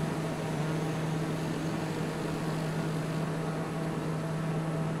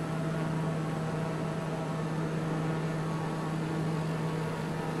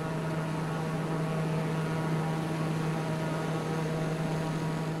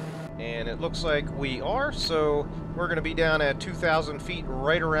 And it looks like we are, so we're going to be down at 2,000 feet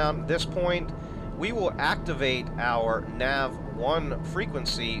right around this point. We will activate our nav1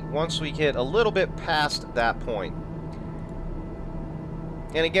 frequency once we get a little bit past that point.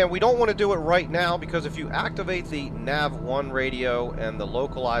 And again, we don't want to do it right now because if you activate the nav1 radio and the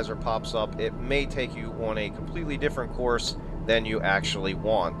localizer pops up, it may take you on a completely different course than you actually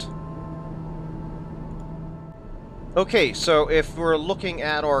want. Okay, so if we're looking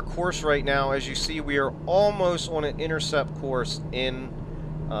at our course right now, as you see, we are almost on an intercept course in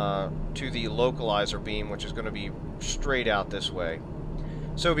to the localizer beam, which is going to be straight out this way.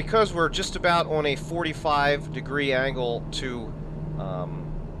 So because we're just about on a 45-degree angle to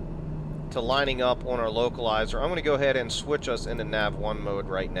lining up on our localizer, I'm going to go ahead and switch us into nav1 mode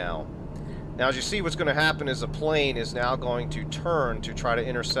right now. Now, as you see, what's going to happen is the plane is now going to turn to try to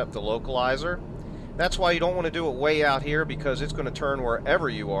intercept the localizer. That's why you don't want to do it way out here, because it's going to turn wherever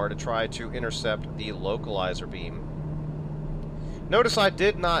you are to try to intercept the localizer beam. Notice I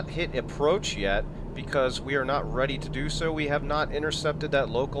did not hit approach yet because we are not ready to do so. We have not intercepted that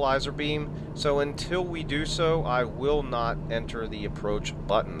localizer beam, so until we do so, I will not enter the approach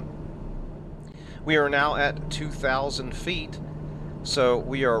button. We are now at 2,000 feet, so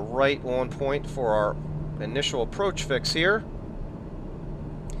we are right on point for our initial approach fix here.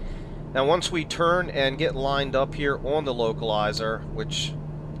 Now once we turn and get lined up here on the localizer, which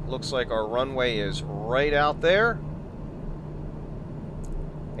looks like our runway is right out there,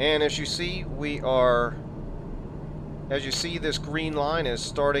 and as you see, this green line is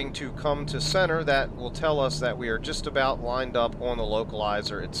starting to come to center. That will tell us that we are just about lined up on the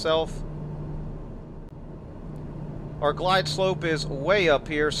localizer itself. Our glide slope is way up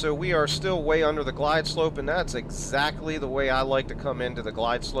here, so we are still way under the glide slope, and that's exactly the way I like to come into the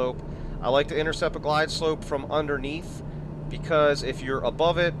glide slope. I like to intercept a glide slope from underneath, because if you're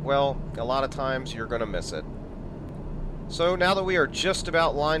above it, well, a lot of times you're going to miss it. So now that we are just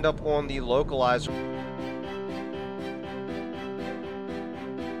about lined up on the localizer,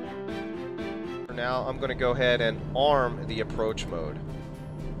 now I'm going to go ahead and arm the approach mode.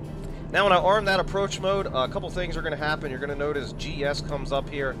 Now when I arm that approach mode, a couple things are going to happen. You're going to notice GS comes up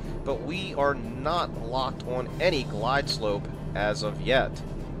here, but we are not locked on any glide slope as of yet.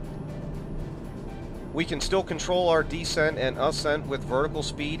 We can still control our descent and ascent with vertical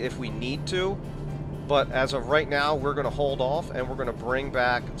speed if we need to, but as of right now, we're going to hold off and we're going to bring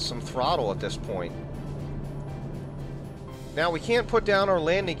back some throttle at this point. Now we can't put down our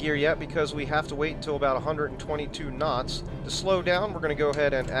landing gear yet because we have to wait until about 122 knots. To slow down, we're going to go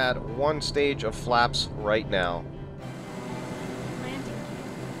ahead and add one stage of flaps right now.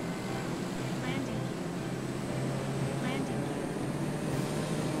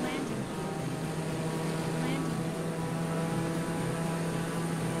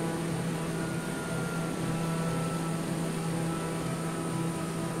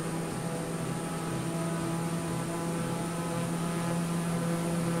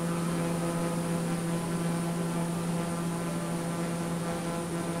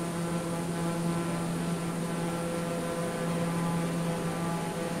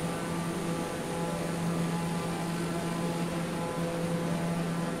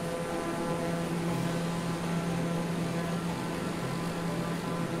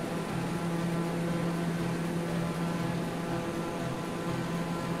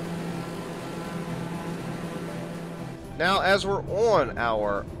 Now, as we're on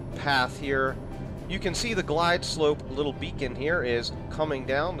our path here, you can see the glide slope little beacon here is coming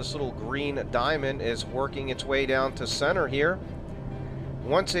down. This little green diamond is working its way down to center here.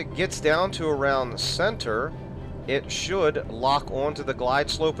 Once it gets down to around center, it should lock onto the glide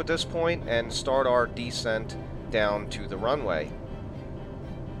slope at this point and start our descent down to the runway.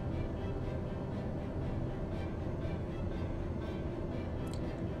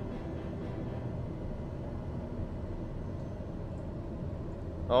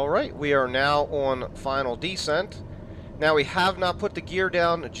 Alright, we are now on final descent. Now, we have not put the gear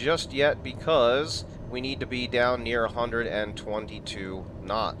down just yet because we need to be down near 122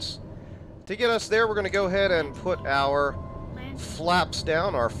 knots. To get us there, we're going to go ahead and put our flaps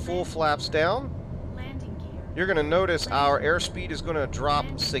down, our full flaps down. You're going to notice our airspeed is going to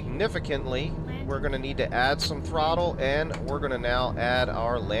drop significantly. We're going to need to add some throttle, and we're going to now add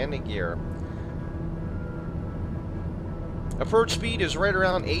our landing gear. Approach speed is right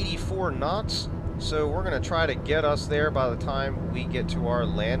around 84 knots, so we're going to try to get us there by the time we get to our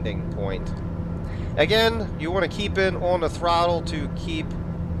landing point. Again, you want to keep in on the throttle to keep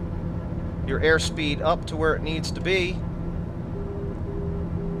your airspeed up to where it needs to be.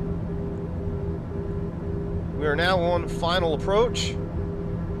 We are now on final approach.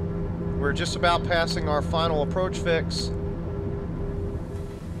 We're just about passing our final approach fix.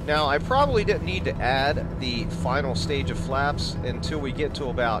 Now, I probably didn't need to add the final stage of flaps until we get to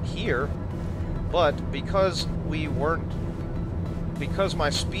about here, but because my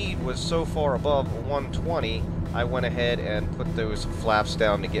speed was so far above 120, I went ahead and put those flaps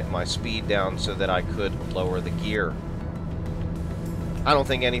down to get my speed down so that I could lower the gear. I don't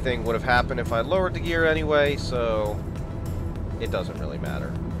think anything would have happened if I lowered the gear anyway, so it doesn't really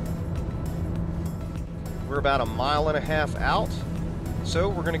matter. We're about 1.5 miles out. So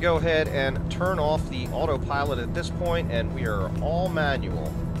we're going to go ahead and turn off the autopilot at this point, and we are all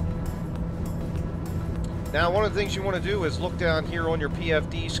manual. Now, one of the things you want to do is look down here on your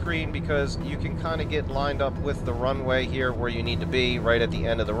PFD screen, because you can kind of get lined up with the runway here where you need to be, right at the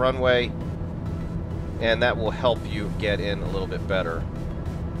end of the runway, and that will help you get in a little bit better.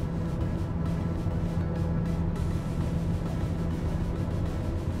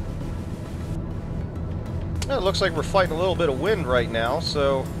 It looks like we're fighting a little bit of wind right now,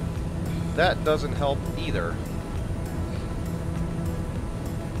 so that doesn't help either.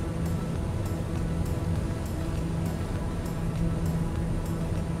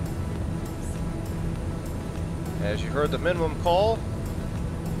 As you heard the minimum call,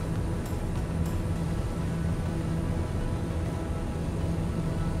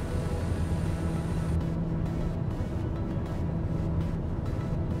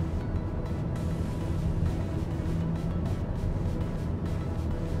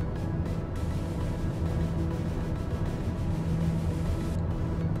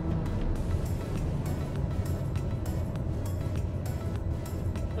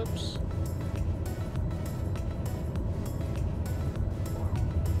 oops.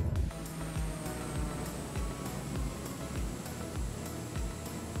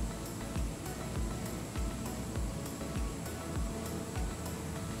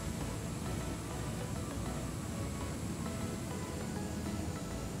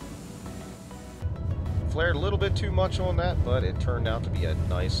 Flared a little bit too much on that, but it turned out to be a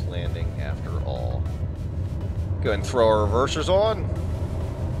nice landing after all. Go ahead and throw our reversers on.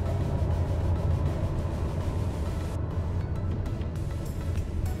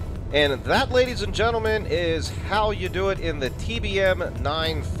 And that, ladies and gentlemen, is how you do it in the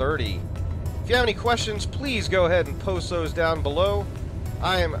TBM930. If you have any questions, please go ahead and post those down below.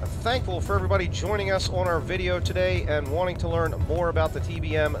 I am thankful for everybody joining us on our video today and wanting to learn more about the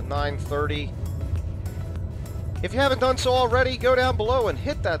TBM930. If you haven't done so already, go down below and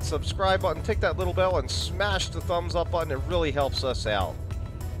hit that subscribe button, tick that little bell, and smash the thumbs up button. It really helps us out.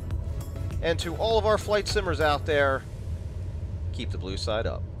 And to all of our flight simmers out there, keep the blue side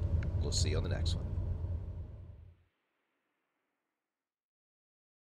up. We'll see you on the next one.